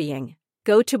overall well-being.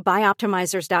 Go to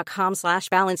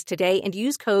bioptimizers.com/balance today and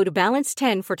use code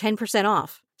BALANCE10 for 10%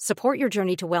 off. Support your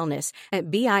journey to wellness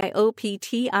at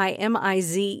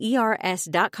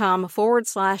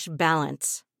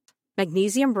bioptimizers.com/balance.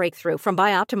 Magnesium Breakthrough from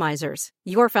Bioptimizers,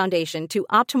 your foundation to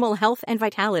optimal health and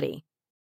vitality.